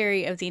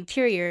Secretary of the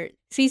Interior,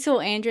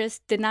 Cecil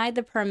Andrus, denied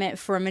the permit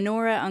for a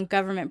menorah on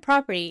government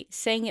property,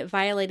 saying it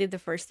violated the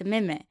First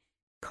Amendment.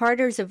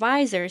 Carter's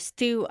advisor,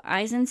 Stu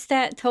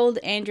Eisenstadt, told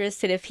Andrus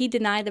that if he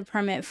denied the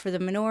permit for the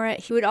menorah,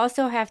 he would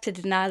also have to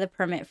deny the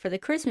permit for the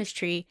Christmas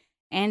tree,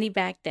 and he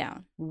backed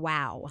down.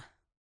 Wow.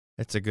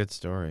 It's a good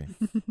story.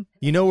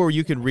 You know where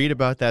you can read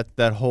about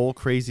that whole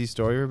crazy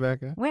story,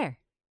 Rebecca? Where?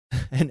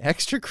 An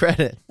Extra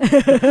Credit.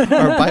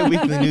 Our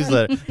bi-weekly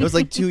newsletter. It was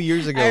like 2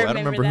 years ago. I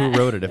don't remember who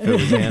wrote it, if it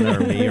was Hannah or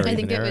me or I even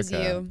think it Erica. was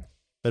you.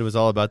 But it was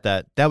all about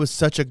that. That was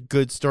such a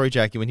good story,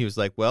 Jackie, when he was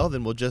like, well,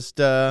 then we'll just,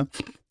 the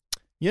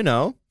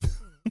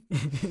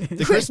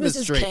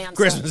Christmas tree.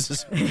 Christmas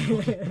is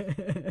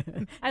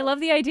I love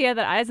the idea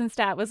that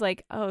Eisenstadt was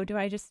like, oh,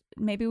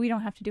 maybe we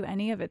don't have to do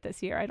any of it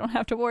this year. I don't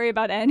have to worry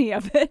about any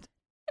of it.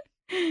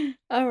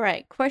 All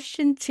right,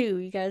 question 2.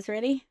 You guys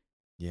ready?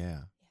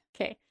 Yeah.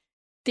 Okay.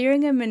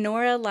 During a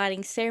menorah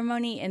lighting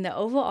ceremony in the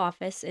Oval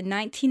Office in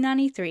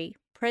 1993,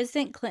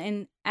 President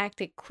Clinton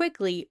acted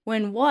quickly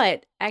when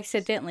what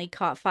accidentally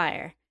caught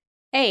fire?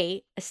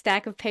 A, a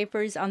stack of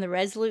papers on the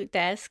Resolute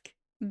desk.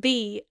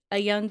 B, a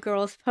young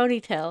girl's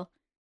ponytail.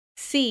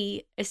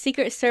 C, a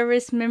Secret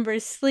Service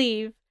member's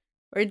sleeve.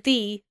 Or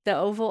D, the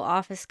Oval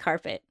Office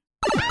carpet.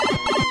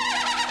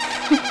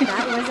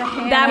 That was a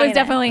Hannah. That was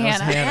definitely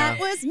That was Hannah. That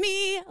was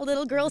me. A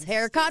little girl's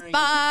hair caught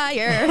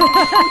fire.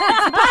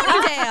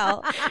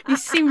 Ponytail. You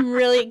seem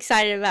really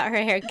excited about her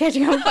hair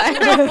catching on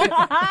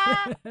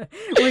fire.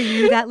 Were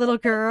you that little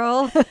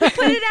girl? Put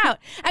it out.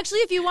 Actually,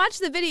 if you watch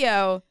the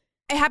video,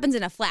 it happens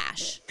in a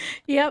flash.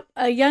 Yep,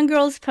 a young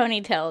girl's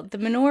ponytail. The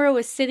menorah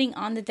was sitting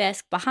on the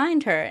desk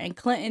behind her, and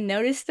Clinton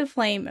noticed the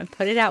flame and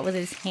put it out with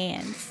his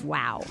hands.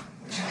 Wow.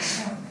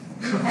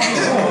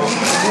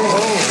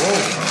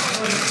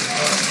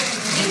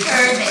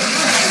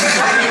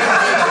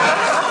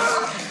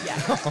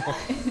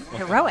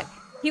 Heroic.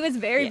 He was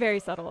very, very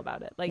subtle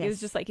about it. Like, it was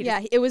just like,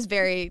 It was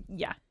very...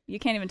 yeah, you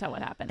can't even tell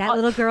what happened. That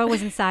little girl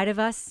was inside of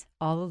us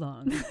all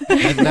along.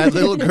 And that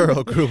little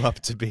girl grew up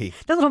to be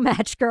The little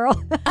match girl.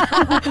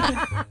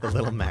 the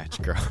little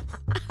match girl.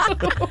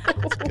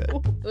 That's good.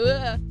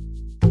 Ugh.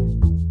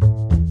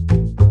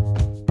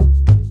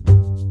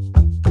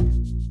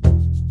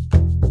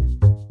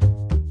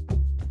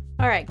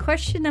 All right,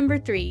 question number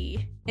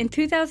 3. In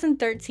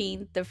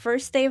 2013, the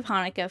first day of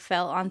Hanukkah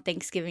fell on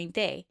Thanksgiving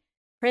Day.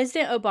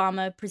 President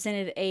Obama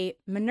presented a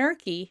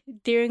menorah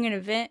during an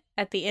event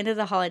at the end of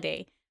the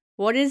holiday.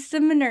 What is the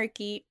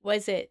menorah?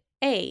 Was it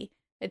A,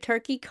 a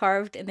turkey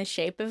carved in the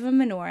shape of a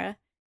menorah,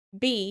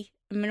 B,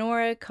 a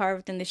menorah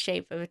carved in the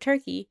shape of a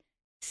turkey,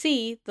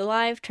 C, the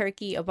live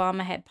turkey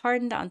Obama had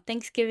pardoned on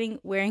Thanksgiving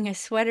wearing a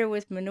sweater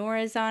with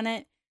menorahs on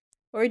it,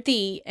 or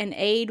D, an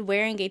aide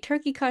wearing a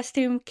turkey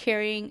costume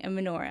carrying a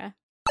menorah?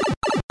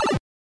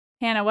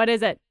 Hannah, what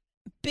is it?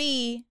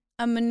 B,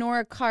 a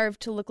menorah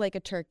carved to look like a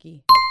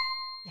turkey.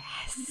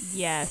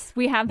 Yes,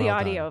 we have the Well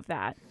audio done. of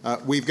that.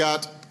 We've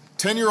got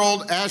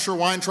 10-year-old Asher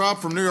Weintraub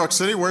from New York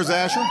City. Where's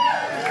Asher?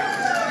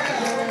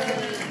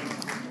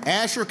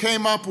 Asher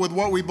came up with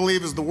what we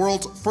believe is the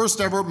world's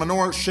first ever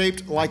menorah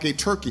shaped like a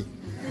turkey.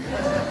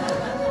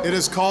 It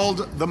is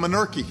called the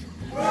Menarche.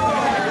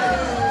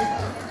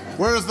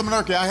 Where is the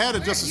Menarche? I had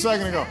it just a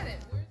second ago.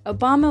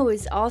 Obama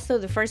was also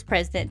the first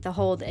president to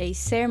hold a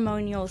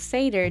ceremonial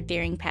Seder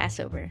during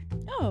Passover.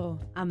 Oh,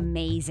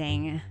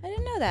 amazing. I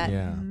didn't know that.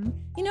 Yeah.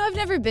 You know, I've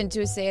never been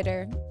to a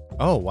Seder.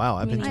 Oh, wow.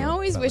 I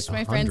always wished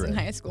my friends in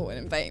high school would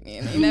invite me,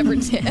 and they never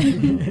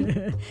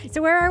did.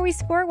 So where are we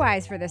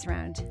score-wise for this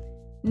round?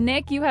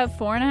 Nick, you have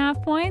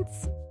 4.5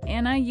 points.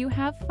 Anna, you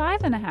have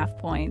 5.5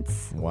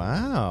 points.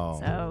 Wow.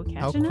 So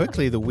how catching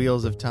quickly the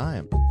wheels of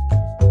time.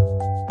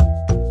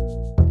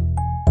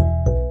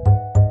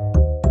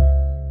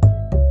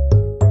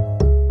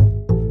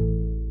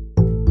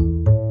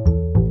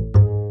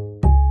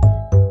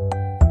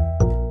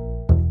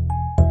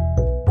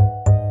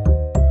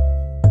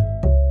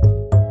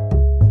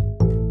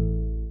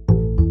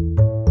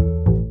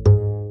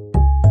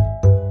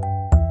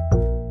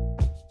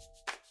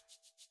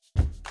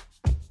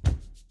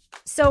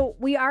 So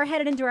we are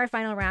headed into our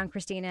final round,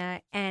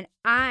 Christina, and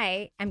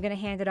I am going to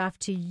hand it off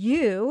to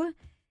you.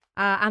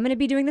 I'm going to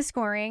be doing the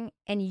scoring,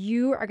 and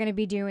you are going to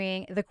be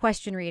doing the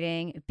question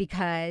reading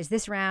because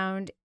this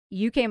round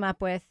you came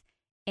up with,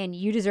 and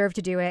you deserve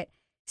to do it.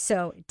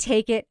 So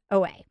take it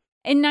away.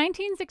 In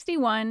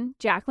 1961,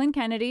 Jacqueline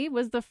Kennedy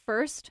was the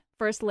first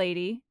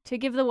lady to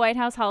give the White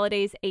House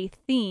holidays a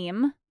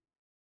theme,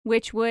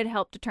 which would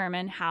help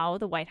determine how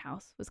the White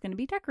House was going to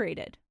be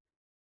decorated.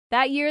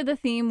 That year, the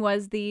theme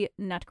was the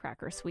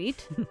Nutcracker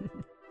Suite.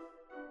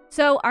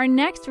 So our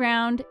next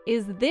round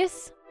is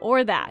this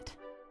or that.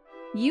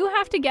 You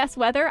have to guess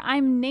whether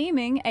I'm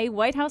naming a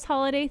White House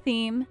holiday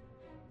theme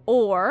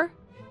or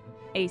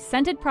a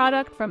scented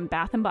product from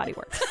Bath & Body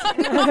Works.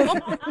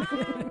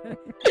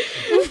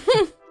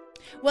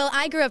 Well,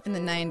 I grew up in the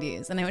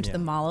 90s, and I went to the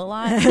mall a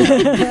lot.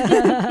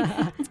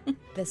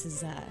 This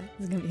is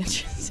going to be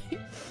interesting.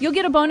 You'll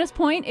get a bonus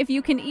point if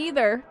you can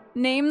either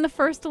name the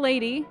first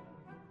lady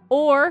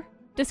or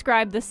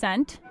describe the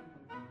scent.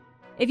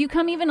 If you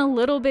come even a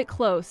little bit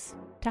close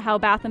to how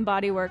Bath &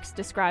 Body Works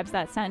describes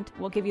that scent,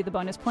 we'll give you the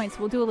bonus points.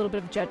 We'll do a little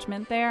bit of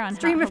judgment there on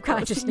Stream how of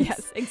consciousness.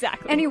 Yes,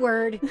 exactly. Any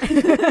word,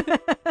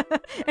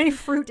 any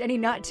fruit, any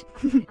nut,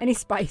 any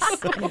spice.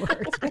 Any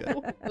word.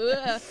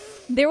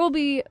 There will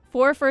be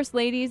 4 first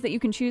ladies that you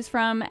can choose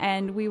from,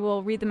 and we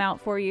will read them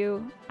out for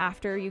you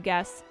after you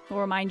guess. We'll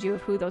remind you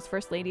of who those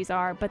first ladies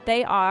are, but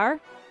they are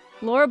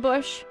Laura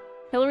Bush,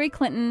 Hillary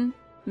Clinton,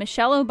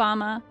 Michelle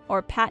Obama,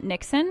 or Pat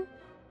Nixon,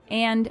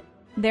 and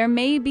there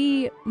may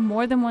be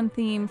more than one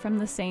theme from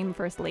the same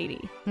first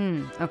lady.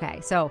 Okay,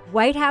 so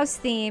White House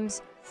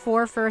themes,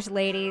 4 first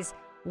ladies,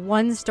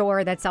 1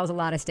 store that sells a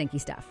lot of stinky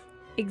stuff.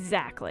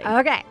 Exactly.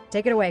 Okay,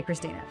 take it away,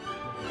 Christina.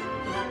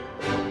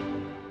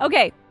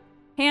 Okay,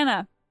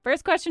 Hannah,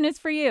 first question is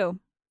for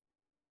you.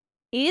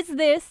 Is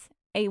this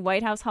a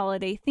White House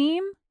holiday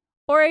theme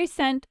or a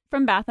scent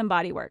from Bath &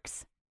 Body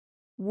Works?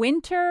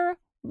 Winter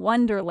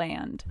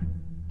Wonderland.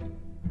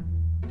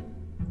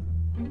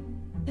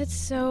 That's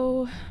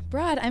so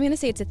broad. I'm going to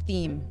say it's a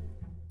theme.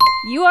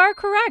 You are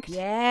correct.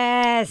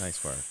 Yes.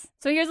 Nice work.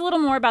 So here's a little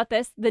more about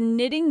this. The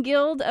Knitting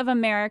Guild of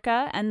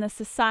America and the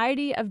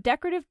Society of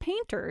Decorative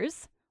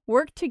Painters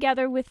worked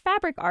together with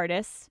fabric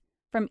artists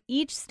from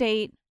each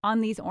state on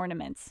these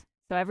ornaments.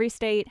 So every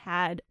state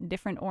had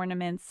different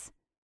ornaments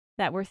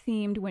that were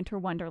themed Winter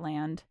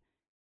Wonderland.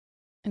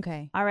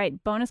 Okay. All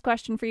right, bonus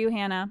question for you,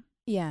 Hannah.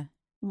 Yeah.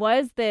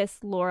 Was this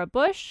Laura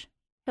Bush,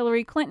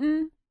 Hillary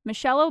Clinton,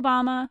 Michelle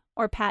Obama,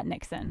 or Pat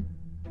Nixon?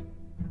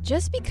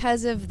 Just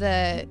because of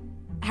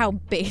how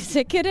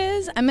basic it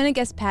is, I'm going to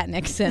guess Pat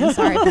Nixon.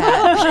 Sorry,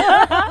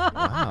 Pat.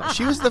 Wow.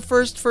 She was the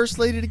first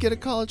lady to get a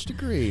college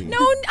degree. No,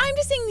 I'm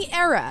just saying the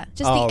era.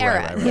 Just the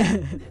era. Right.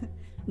 Yeah.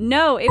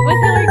 No, it was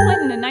Hillary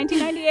Clinton in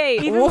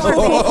 1998. Even more basic.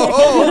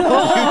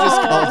 You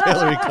just called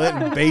Hillary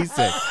Clinton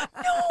basic.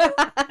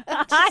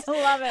 I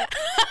love it.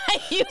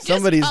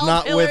 Somebody's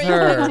not with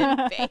her.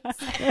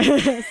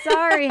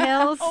 Sorry,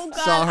 Hills. Oh, God,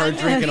 Saw her I'm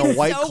drinking gonna a be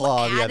White so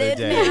Claw the other added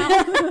day.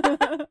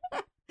 now.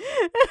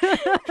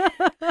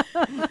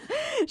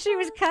 She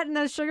was cutting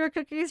those sugar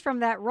cookies from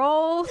that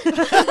roll.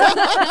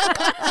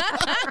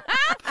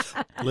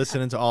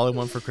 Listening to All I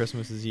Want for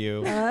Christmas Is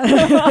You.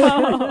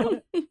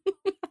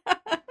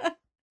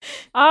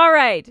 All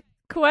right.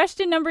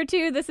 Question number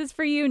 2. This is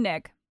for you,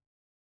 Nick.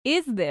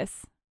 Is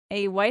this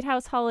a White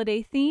House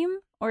holiday theme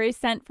or a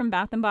scent from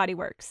Bath & Body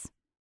Works?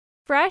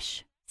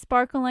 Fresh,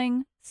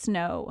 sparkling,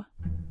 snow.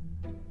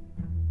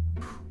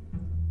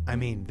 I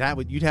mean,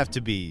 you'd have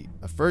to be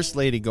a first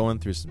lady going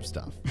through some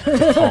stuff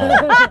to call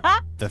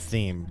the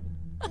theme.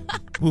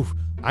 Oof,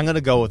 I'm going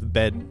to go with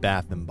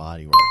Bath &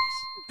 Body Works.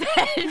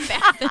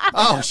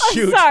 Oh,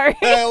 shoot. Sorry.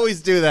 I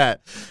always do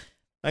that.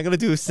 I'm going to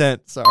do a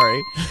scent.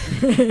 Sorry.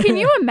 Can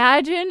you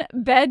imagine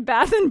Bed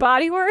Bath &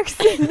 Body Works?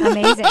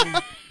 Amazing.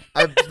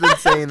 I've been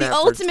saying that The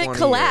for ultimate 20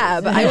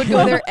 collab. years. I would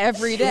go there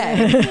every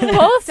day.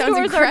 Both Sounds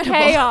stores incredible. are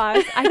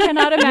chaos. I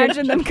cannot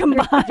imagine them Your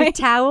combined.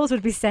 towels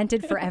would be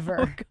scented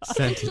forever.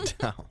 Scented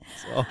towels.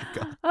 Oh,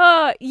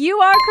 God. You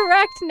are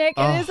correct, Nick.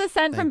 Oh, It is a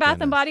scent from thank Bath and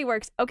goodness. Body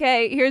Works.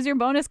 Okay, here's your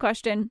bonus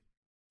question.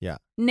 Yeah.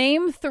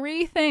 Name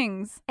 3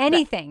 things.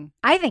 Anything.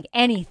 I think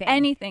anything.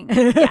 Anything.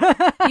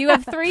 Yeah. You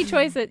have 3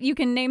 choices. You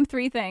can name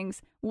 3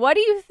 things. What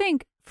do you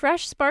think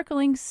fresh,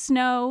 sparkling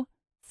snow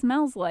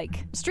smells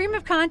like? Stream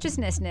of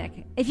consciousness,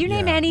 Nick. If you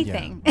name Yeah,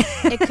 anything.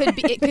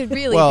 It could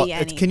really Well, be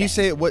anything. can you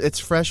say what? It's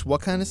fresh.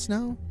 What kind of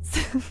snow?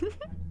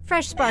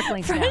 Fresh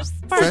sparkling snow. Fresh,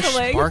 Fresh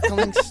sparkling.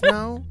 sparkling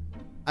snow.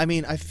 I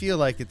mean, I feel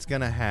like it's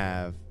gonna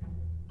have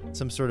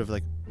some sort of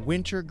like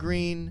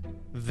wintergreen,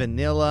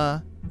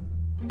 vanilla,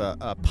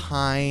 a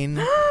pine.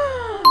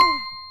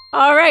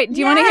 All right. Do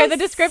you want to hear the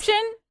Yes.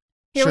 description?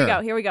 Here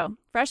Sure. we go.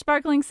 Fresh,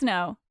 sparkling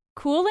snow.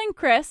 Cool and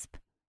crisp,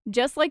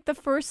 just like the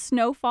first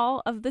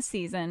snowfall of the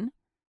season.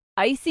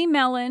 Icy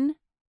melon,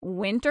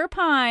 winter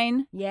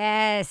pine,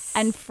 Yes.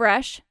 and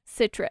fresh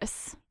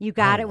citrus. you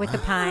got it with the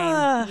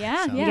pine. Yeah,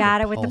 Sounds You yeah.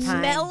 got it with the wholesome.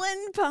 pine.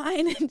 melon,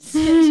 pine, and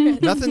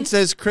citrus. Nothing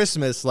says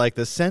Christmas like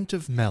the scent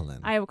of melon.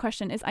 I have a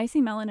question. Is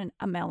icy melon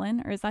a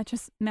melon, or is that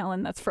just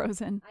melon that's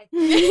frozen?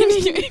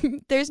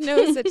 There's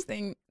no such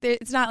thing.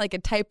 It's not like a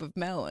type of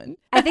melon.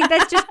 I think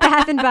that's just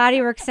Bath and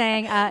Body Works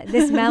saying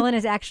this melon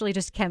is actually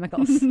just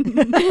chemicals.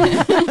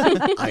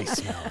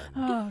 Ice melon.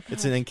 Oh,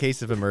 It's in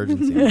case of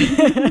emergency.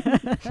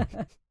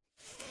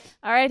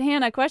 All right,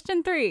 Hannah,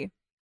 question 3.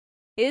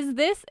 Is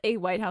this a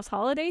White House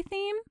holiday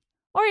theme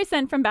or a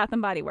scent from Bath and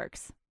Body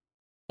Works?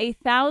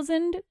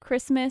 1,000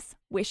 Christmas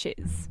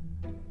Wishes.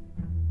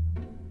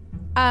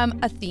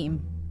 A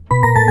theme.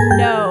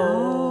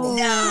 No.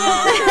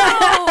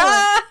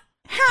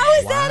 How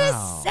is that Wow. a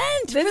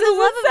scent? This For is the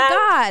a love of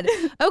God.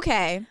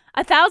 Okay.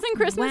 1,000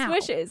 Christmas Wow.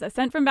 Wishes, a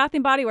scent from Bath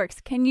and Body Works.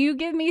 Can you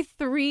give me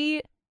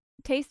 3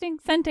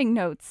 scenting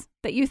notes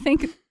that you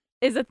think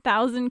is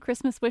 1,000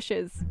 Christmas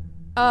wishes?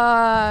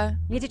 You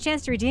get a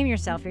chance to redeem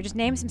yourself here. Just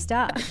name some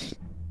stuff.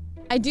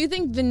 I do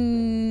think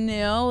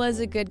vanilla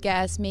is a good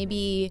guess.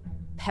 Maybe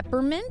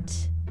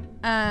peppermint.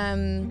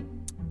 And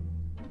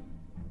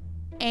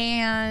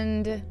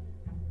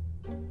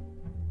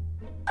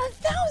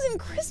 1,000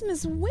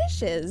 Christmas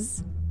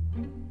wishes.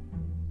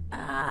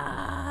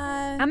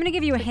 I'm going to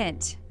give you a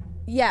hint.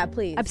 Yeah,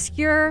 please.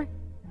 Obscure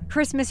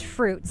Christmas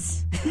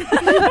fruits.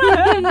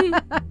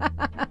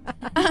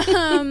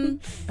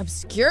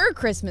 Obscure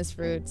Christmas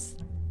fruits.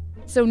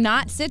 So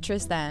not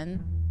citrus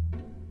then.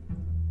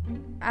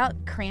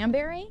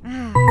 Cranberry? All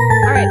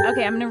right,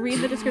 okay, I'm going to read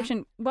the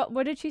description.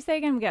 What did she say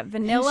again? We got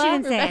vanilla. She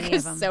didn't say any of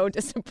Rebecca's them. so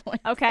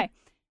disappointed. Okay.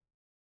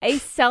 A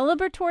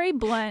celebratory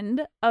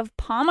blend of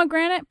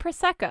pomegranate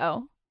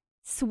prosecco,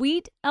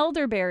 sweet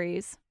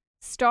elderberries,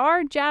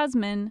 star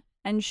jasmine,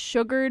 and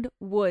sugared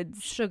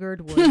woods.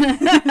 Sugared wood.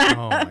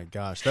 Oh my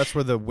gosh, that's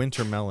where the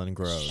winter melon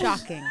grows.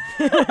 Shocking.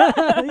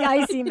 The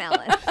icy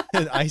melon.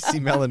 An icy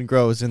melon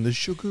grows in the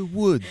sugar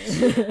woods.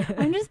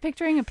 I'm just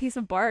picturing a piece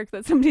of bark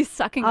that somebody's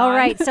sucking All on.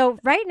 right. So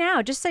right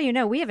now, just so you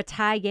know, we have a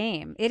tie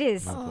game. It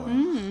is Oh,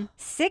 boy.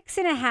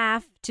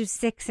 6.5 to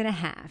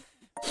 6.5.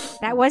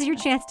 That was your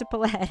chance to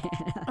pull ahead.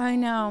 I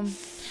know.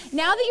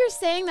 Now that you're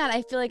saying that,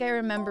 I feel like I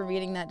remember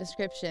reading that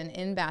description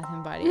in Bath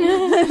and Body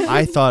Works.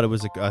 I thought it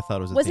was a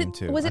theme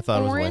too. Was I it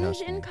thought it was a White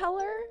House orange in theme.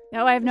 color?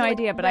 No, I have no Was it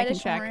idea, but I can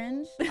reddish check.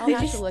 Orange? I'll They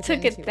have just to look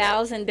took into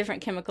 1,000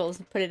 different chemicals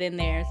and put it in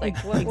there. It's like,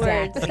 what Exactly.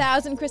 words?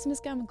 1,000 Christmas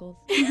chemicals.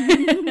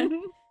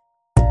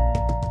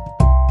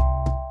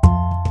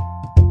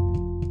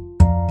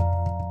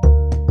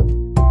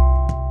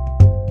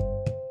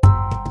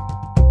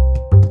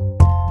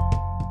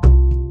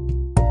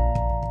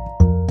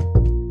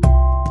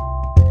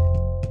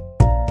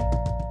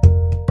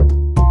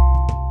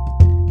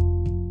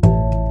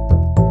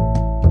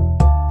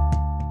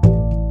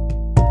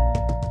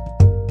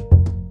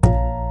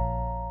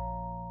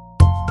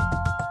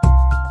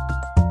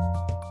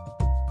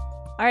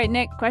 All right,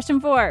 Nick, question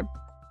 4.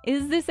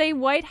 Is this a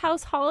White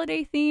House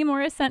holiday theme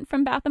or a scent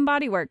from Bath and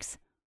Body Works?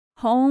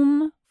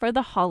 Home for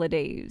the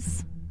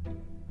holidays.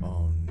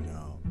 Oh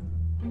no.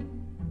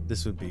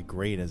 This would be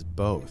great as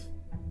both.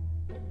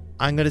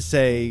 I'm going to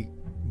say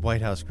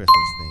White House Christmas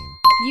theme.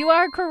 You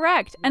are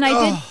correct. And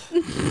I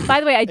did,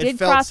 by the way, I did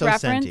felt so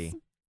cross-reference. scenty.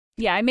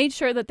 Yeah, I made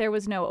sure that there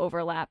was no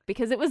overlap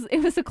because it was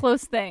a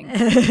close thing.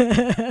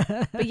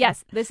 But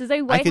yes, this is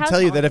a White I could House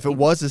tell you that if it holiday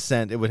was a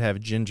scent, it would have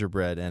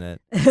gingerbread in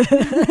it.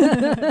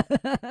 theme.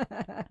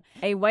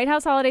 A White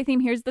House holiday theme.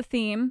 Here's the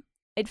theme.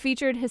 It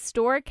featured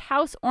historic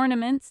house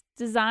ornaments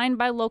designed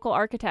by local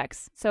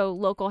architects, so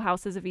local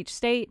houses of each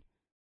state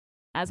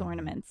as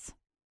ornaments.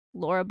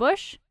 Laura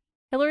Bush,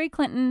 Hillary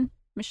Clinton,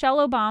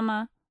 Michelle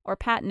Obama, or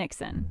Pat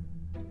Nixon.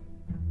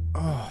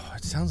 Oh,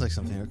 it sounds like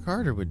something a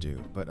Carter would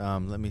do. But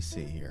let me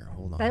see here.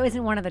 Hold on. That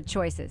wasn't one of the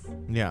choices.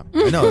 Yeah,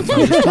 I know. I'm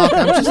just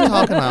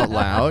talking out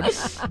loud.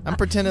 I'm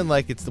pretending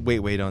like it's the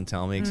wait, don't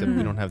tell me, except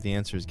we don't have the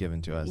answers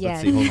given to us.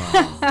 Yes. Let's see.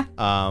 Hold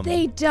on.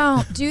 They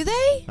don't, do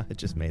they? I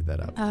just made that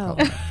up. Oh.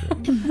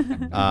 Probably not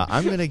true.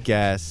 I'm going to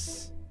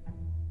guess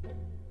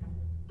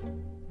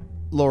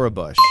Laura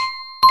Bush.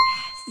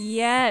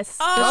 Yes.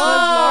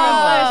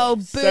 Oh,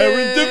 boo.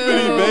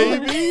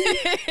 Serendipity, baby.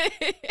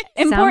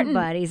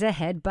 Somebody's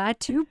ahead by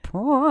 2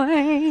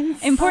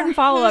 points. Important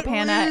follow-up,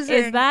 Hannah.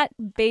 Is that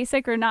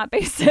basic or not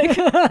basic?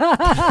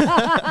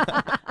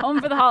 Home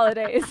for the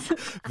holidays.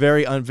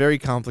 Very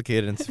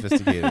complicated and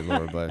sophisticated,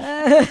 Laura Bush.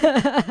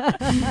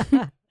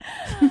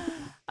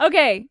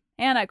 Okay,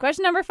 Hannah,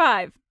 question number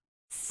 5.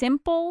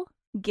 Simple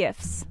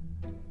gifts.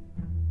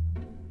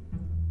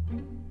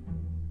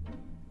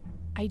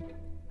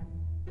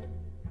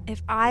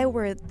 If I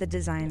were the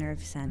designer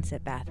of scents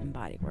at Bath &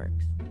 Body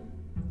Works,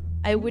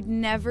 I would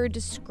never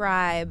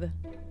describe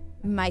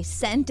my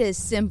scent as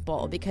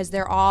simple because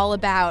they're all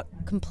about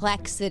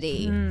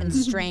complexity and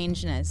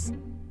strangeness.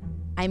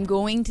 I'm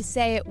going to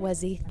say it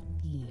was a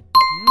theme.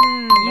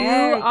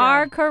 You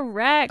are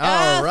correct.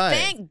 All right.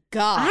 Thank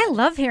God. I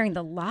love hearing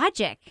the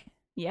logic.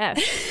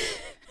 Yes.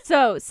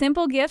 So,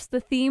 Simple Gifts,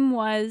 the theme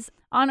was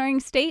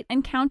honoring state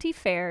and county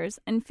fairs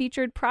and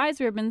featured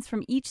prize ribbons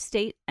from each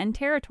state and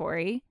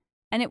territory.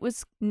 And it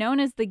was known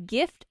as the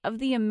gift of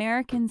the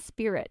American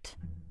spirit.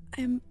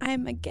 I'm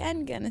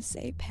again gonna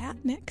say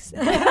Pat Nixon.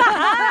 It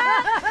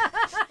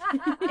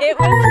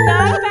was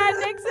not Pat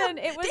Nixon.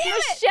 It was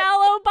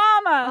Michelle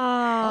Obama.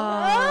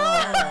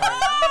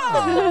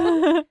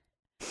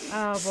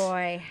 Oh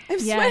boy. I'm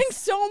sweating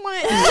so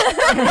much.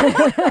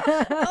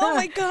 Oh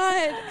my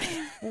God.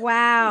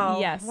 Wow.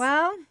 Yes.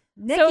 Well,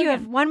 Nick, So you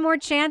have one more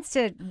chance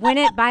to win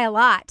it by a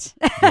lot.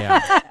 Yeah.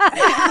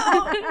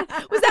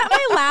 Was that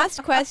my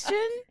last question?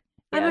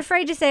 I'm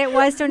afraid to say it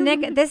was. So,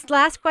 Nick, this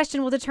last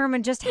question will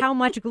determine just how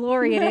much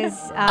glory it is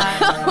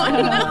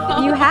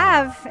you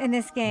have in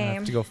this I game.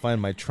 have to go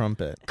find my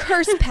trumpet.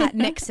 Curse Pat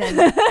Nixon.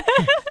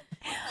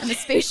 And the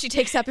space she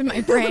takes up in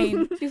my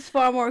brain. She's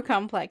far more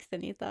complex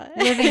than you thought.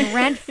 Living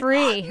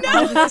rent-free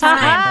all this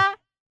time.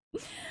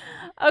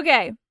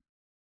 Okay.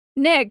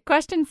 Nick,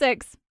 question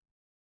 6.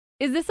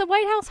 Is this a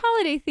White House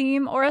holiday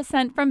theme or a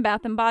scent from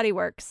Bath & Body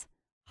Works?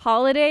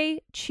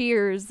 Holiday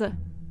cheers.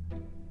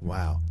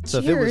 Wow.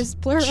 So Cheers, if it was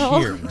plural.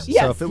 cheers.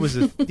 Yes. So if it was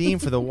a theme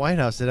for the White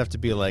House, it'd have to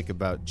be like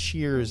about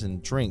cheers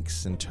and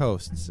drinks and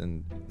toasts,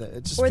 and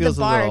it just Or feels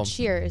the bar a little.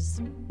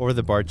 cheers. Or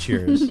the bar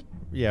cheers.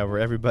 Yeah, where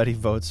everybody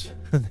votes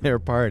for their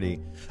party.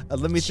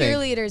 Let me think.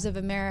 Cheerleaders of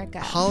America.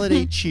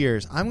 Holiday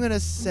cheers. I'm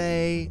gonna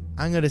say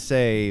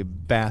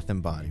Bath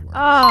and Body Works.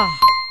 Oh,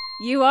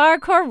 You are I'm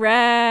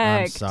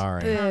correct.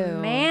 sorry.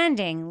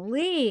 commanding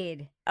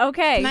lead.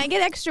 Okay. Can I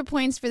get extra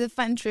points for the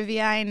fun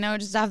trivia I know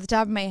just off the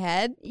top of my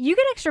head? You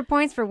get extra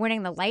points for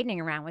winning the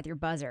lightning round with your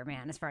buzzer,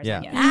 man, as far as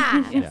Yeah.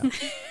 I know.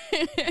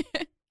 Yeah.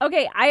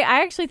 Okay, I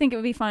actually think it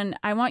would be fun.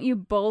 I want you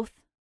both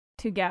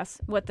to guess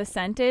what the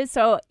scent is.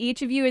 So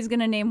each of you is going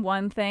to name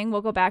one thing.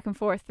 We'll go back and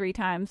forth 3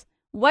 times.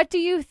 What do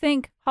you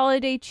think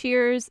holiday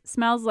cheers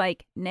smells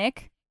like?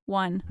 Nick,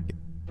 1.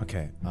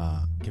 Okay.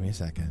 Give me a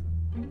second.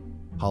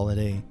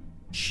 Holiday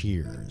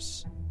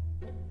cheers.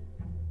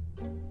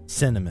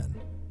 Cinnamon.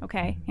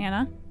 Okay,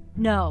 Hannah?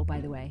 No, by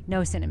the way,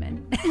 no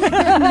cinnamon. Given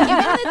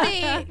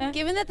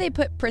that they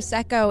put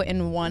Prosecco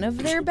in one of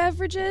their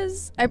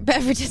beverages,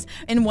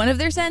 in one of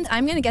their scents,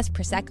 I'm going to guess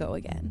Prosecco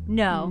again.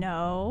 No.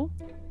 No.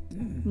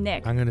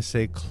 Nick? I'm gonna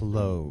say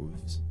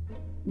cloves.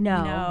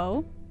 No.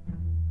 No.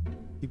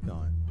 Keep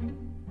going.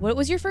 What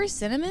was your first?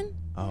 Cinnamon?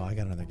 Oh, I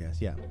got another guess.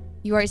 Yeah,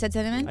 You already said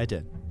cinnamon? I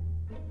did.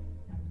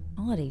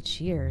 Holiday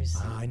cheers.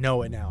 I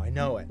know it now. I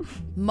know it.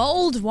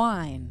 Mulled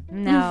wine.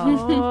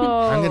 No.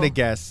 I'm gonna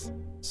guess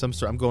some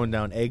sort. I'm going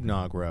down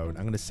eggnog road.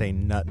 I'm gonna say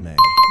nutmeg.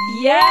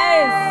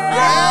 Yes!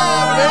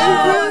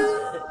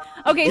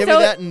 Okay, Give so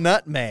me that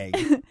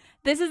nutmeg.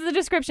 this is the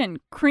description.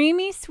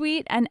 Creamy,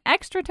 sweet, and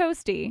extra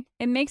toasty.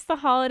 It makes the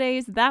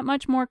holidays that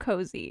much more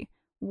cozy.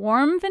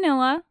 Warm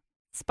vanilla,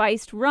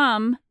 spiced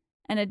rum,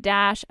 and a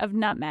dash of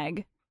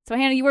nutmeg. So,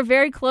 Hannah, you were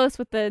very close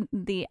with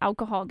the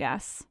alcohol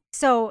guess.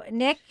 So,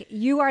 Nick,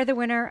 you are the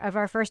winner of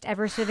our first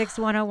ever Civics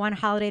 101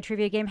 holiday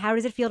trivia game. How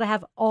does it feel to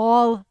have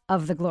all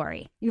of the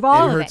glory? You've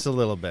all It of hurts it. a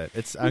little bit.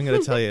 I'm going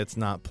to tell you, it's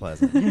not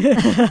pleasant.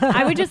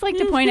 I would just like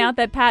to point out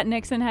that Pat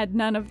Nixon had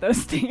none of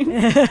those things.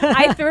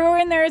 I threw her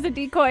in there as a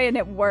decoy, and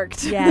it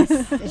worked. Yes,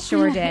 it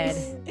sure did.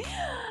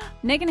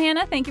 Nick and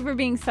Hannah, thank you for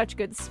being such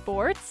good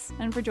sports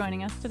and for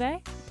joining us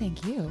today.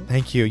 Thank you.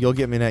 Thank you. You'll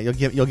get me.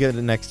 You'll get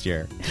it next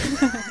year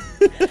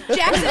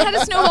Jackson had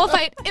a snowball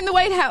fight in the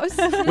White House.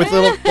 with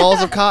little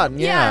balls of cotton.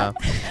 Yeah.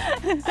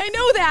 I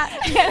know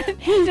that.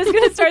 Just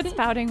going to start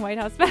spouting White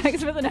House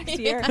facts for the next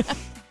year.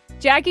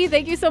 Jackie,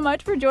 thank you so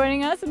much for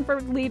joining us and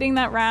for leading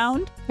that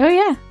round. Oh,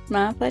 yeah.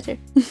 My pleasure.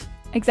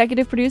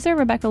 Executive producer,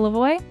 Rebecca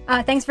Lavoie.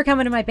 Thanks for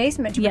coming to my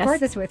basement to record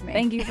this with me.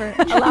 Thank you for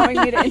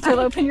allowing me to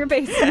interlope in your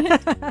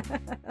basement.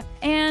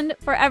 And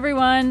for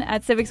everyone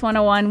at Civics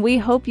 101, we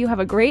hope you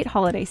have a great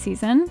holiday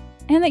season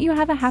and that you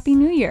have a Happy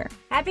New Year.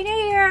 Happy New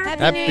Year!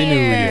 Happy New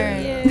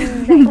Year.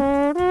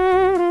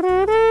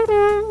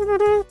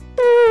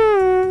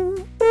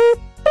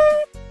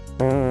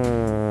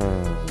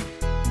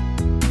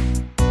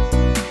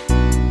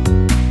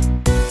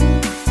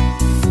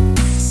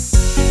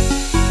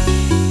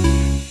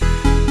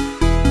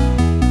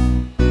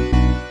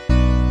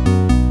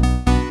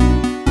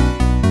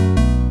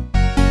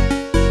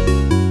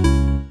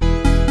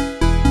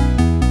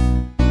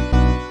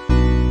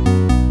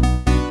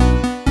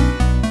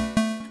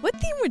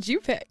 would you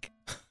pick?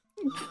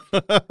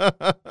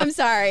 I'm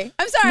sorry.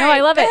 No, I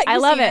love it. I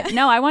love it.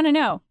 No, I want to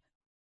know.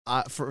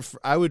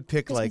 I would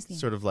pick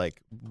sort of like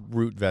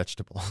root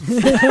vegetables,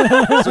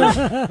 sort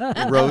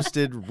of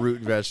roasted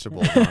root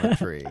vegetables on a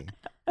tree.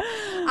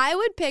 I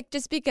would pick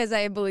just because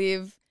I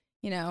believe,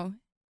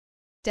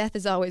 death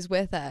is always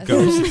with us.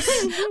 Ghosts.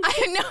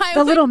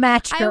 The little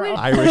match girl.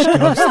 Irish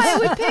ghosts.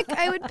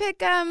 I would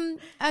pick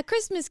A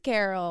Christmas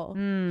Carol.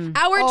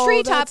 Our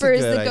tree topper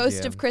is the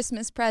ghost of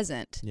Christmas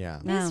present. Yeah.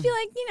 I just feel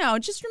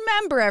like, just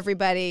remember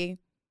everybody.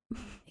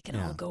 It can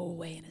all go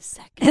away in a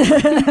second.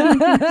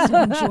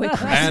 So enjoy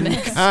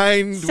Christmas.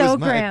 Mankind was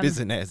my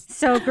business.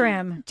 So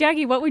grim.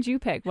 Jackie, what would you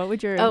pick? What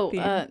would your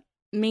theme?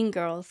 Mean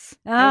Girls.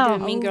 Oh, I'm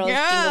doing Mean Girls,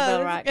 Jingle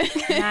Bell Rock.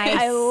 Nice.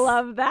 I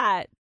love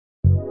that.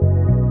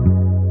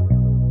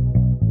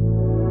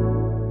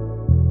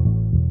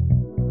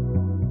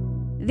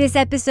 This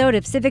episode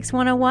of Civics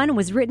 101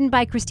 was written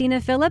by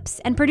Christina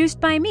Phillips and produced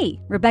by me,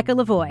 Rebecca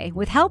Lavoie,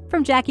 with help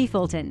from Jackie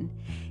Fulton.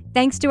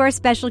 Thanks to our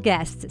special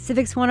guests,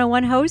 Civics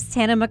 101 hosts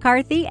Hannah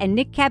McCarthy and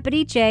Nick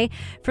Capodice,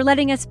 for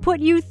letting us put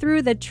you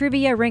through the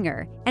trivia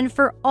ringer, and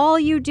for all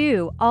you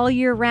do all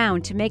year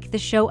round to make the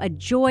show a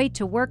joy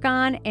to work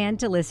on and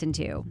to listen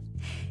to.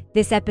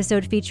 This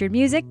episode featured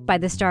music by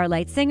the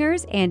Starlight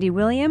Singers, Andy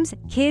Williams,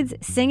 Kids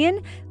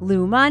Singin',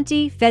 Lou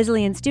Monte,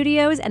 Fesleyan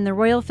Studios, and the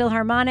Royal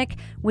Philharmonic,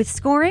 with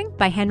scoring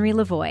by Henry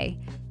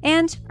Lavoie.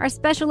 And our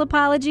special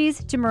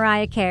apologies to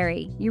Mariah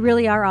Carey. You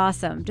really are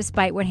awesome,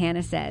 despite what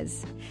Hannah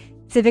says.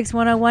 Civics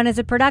 101 is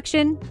a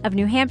production of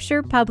New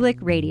Hampshire Public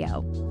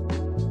Radio.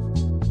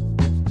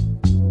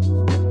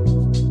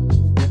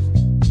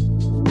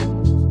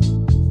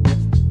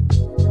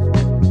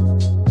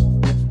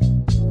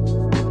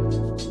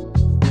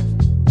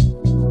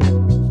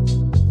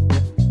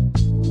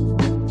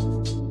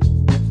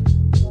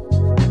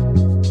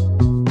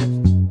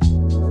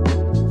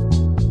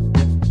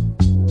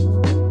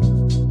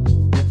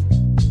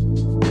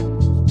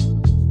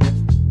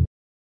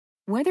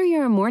 Whether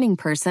you're a morning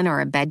person or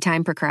a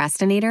bedtime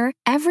procrastinator,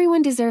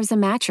 everyone deserves a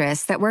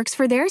mattress that works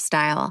for their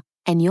style.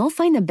 And you'll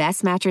find the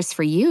best mattress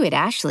for you at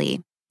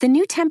Ashley. The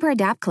new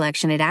Temper-Adapt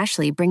collection at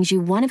Ashley brings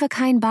you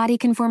one-of-a-kind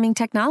body-conforming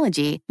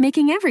technology,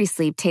 making every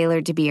sleep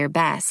tailored to be your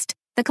best.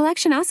 The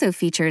collection also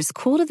features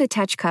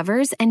cool-to-the-touch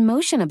covers and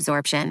motion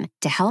absorption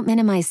to help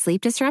minimize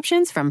sleep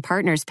disruptions from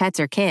partners, pets,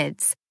 or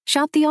kids.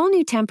 Shop the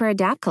all-new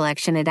Temper-Adapt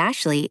collection at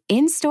Ashley,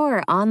 in-store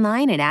or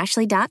online at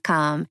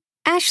ashley.com.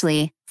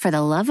 Ashley, for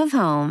the love of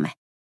home.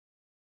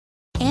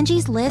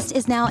 Angie's List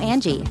is now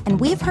Angie, and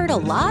we've heard a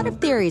lot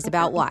of theories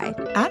about why.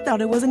 I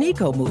thought it was an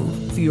eco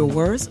move. Fewer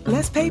words,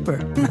 less paper.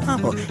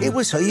 No, it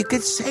was so you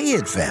could say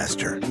it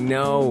faster.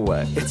 No,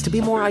 it's to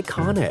be more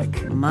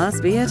iconic.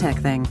 Must be a tech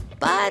thing.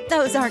 But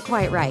those aren't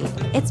quite right.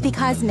 It's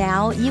because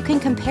now you can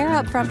compare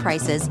upfront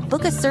prices,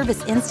 book a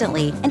service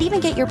instantly, and even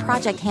get your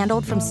project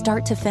handled from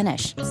start to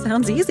finish.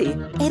 Sounds easy.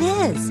 It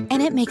is,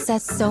 and it makes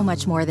us so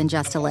much more than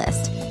just a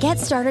list. Get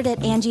started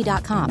at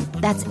Angie.com.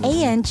 That's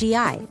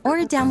ANGI, or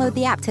download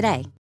the app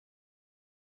today.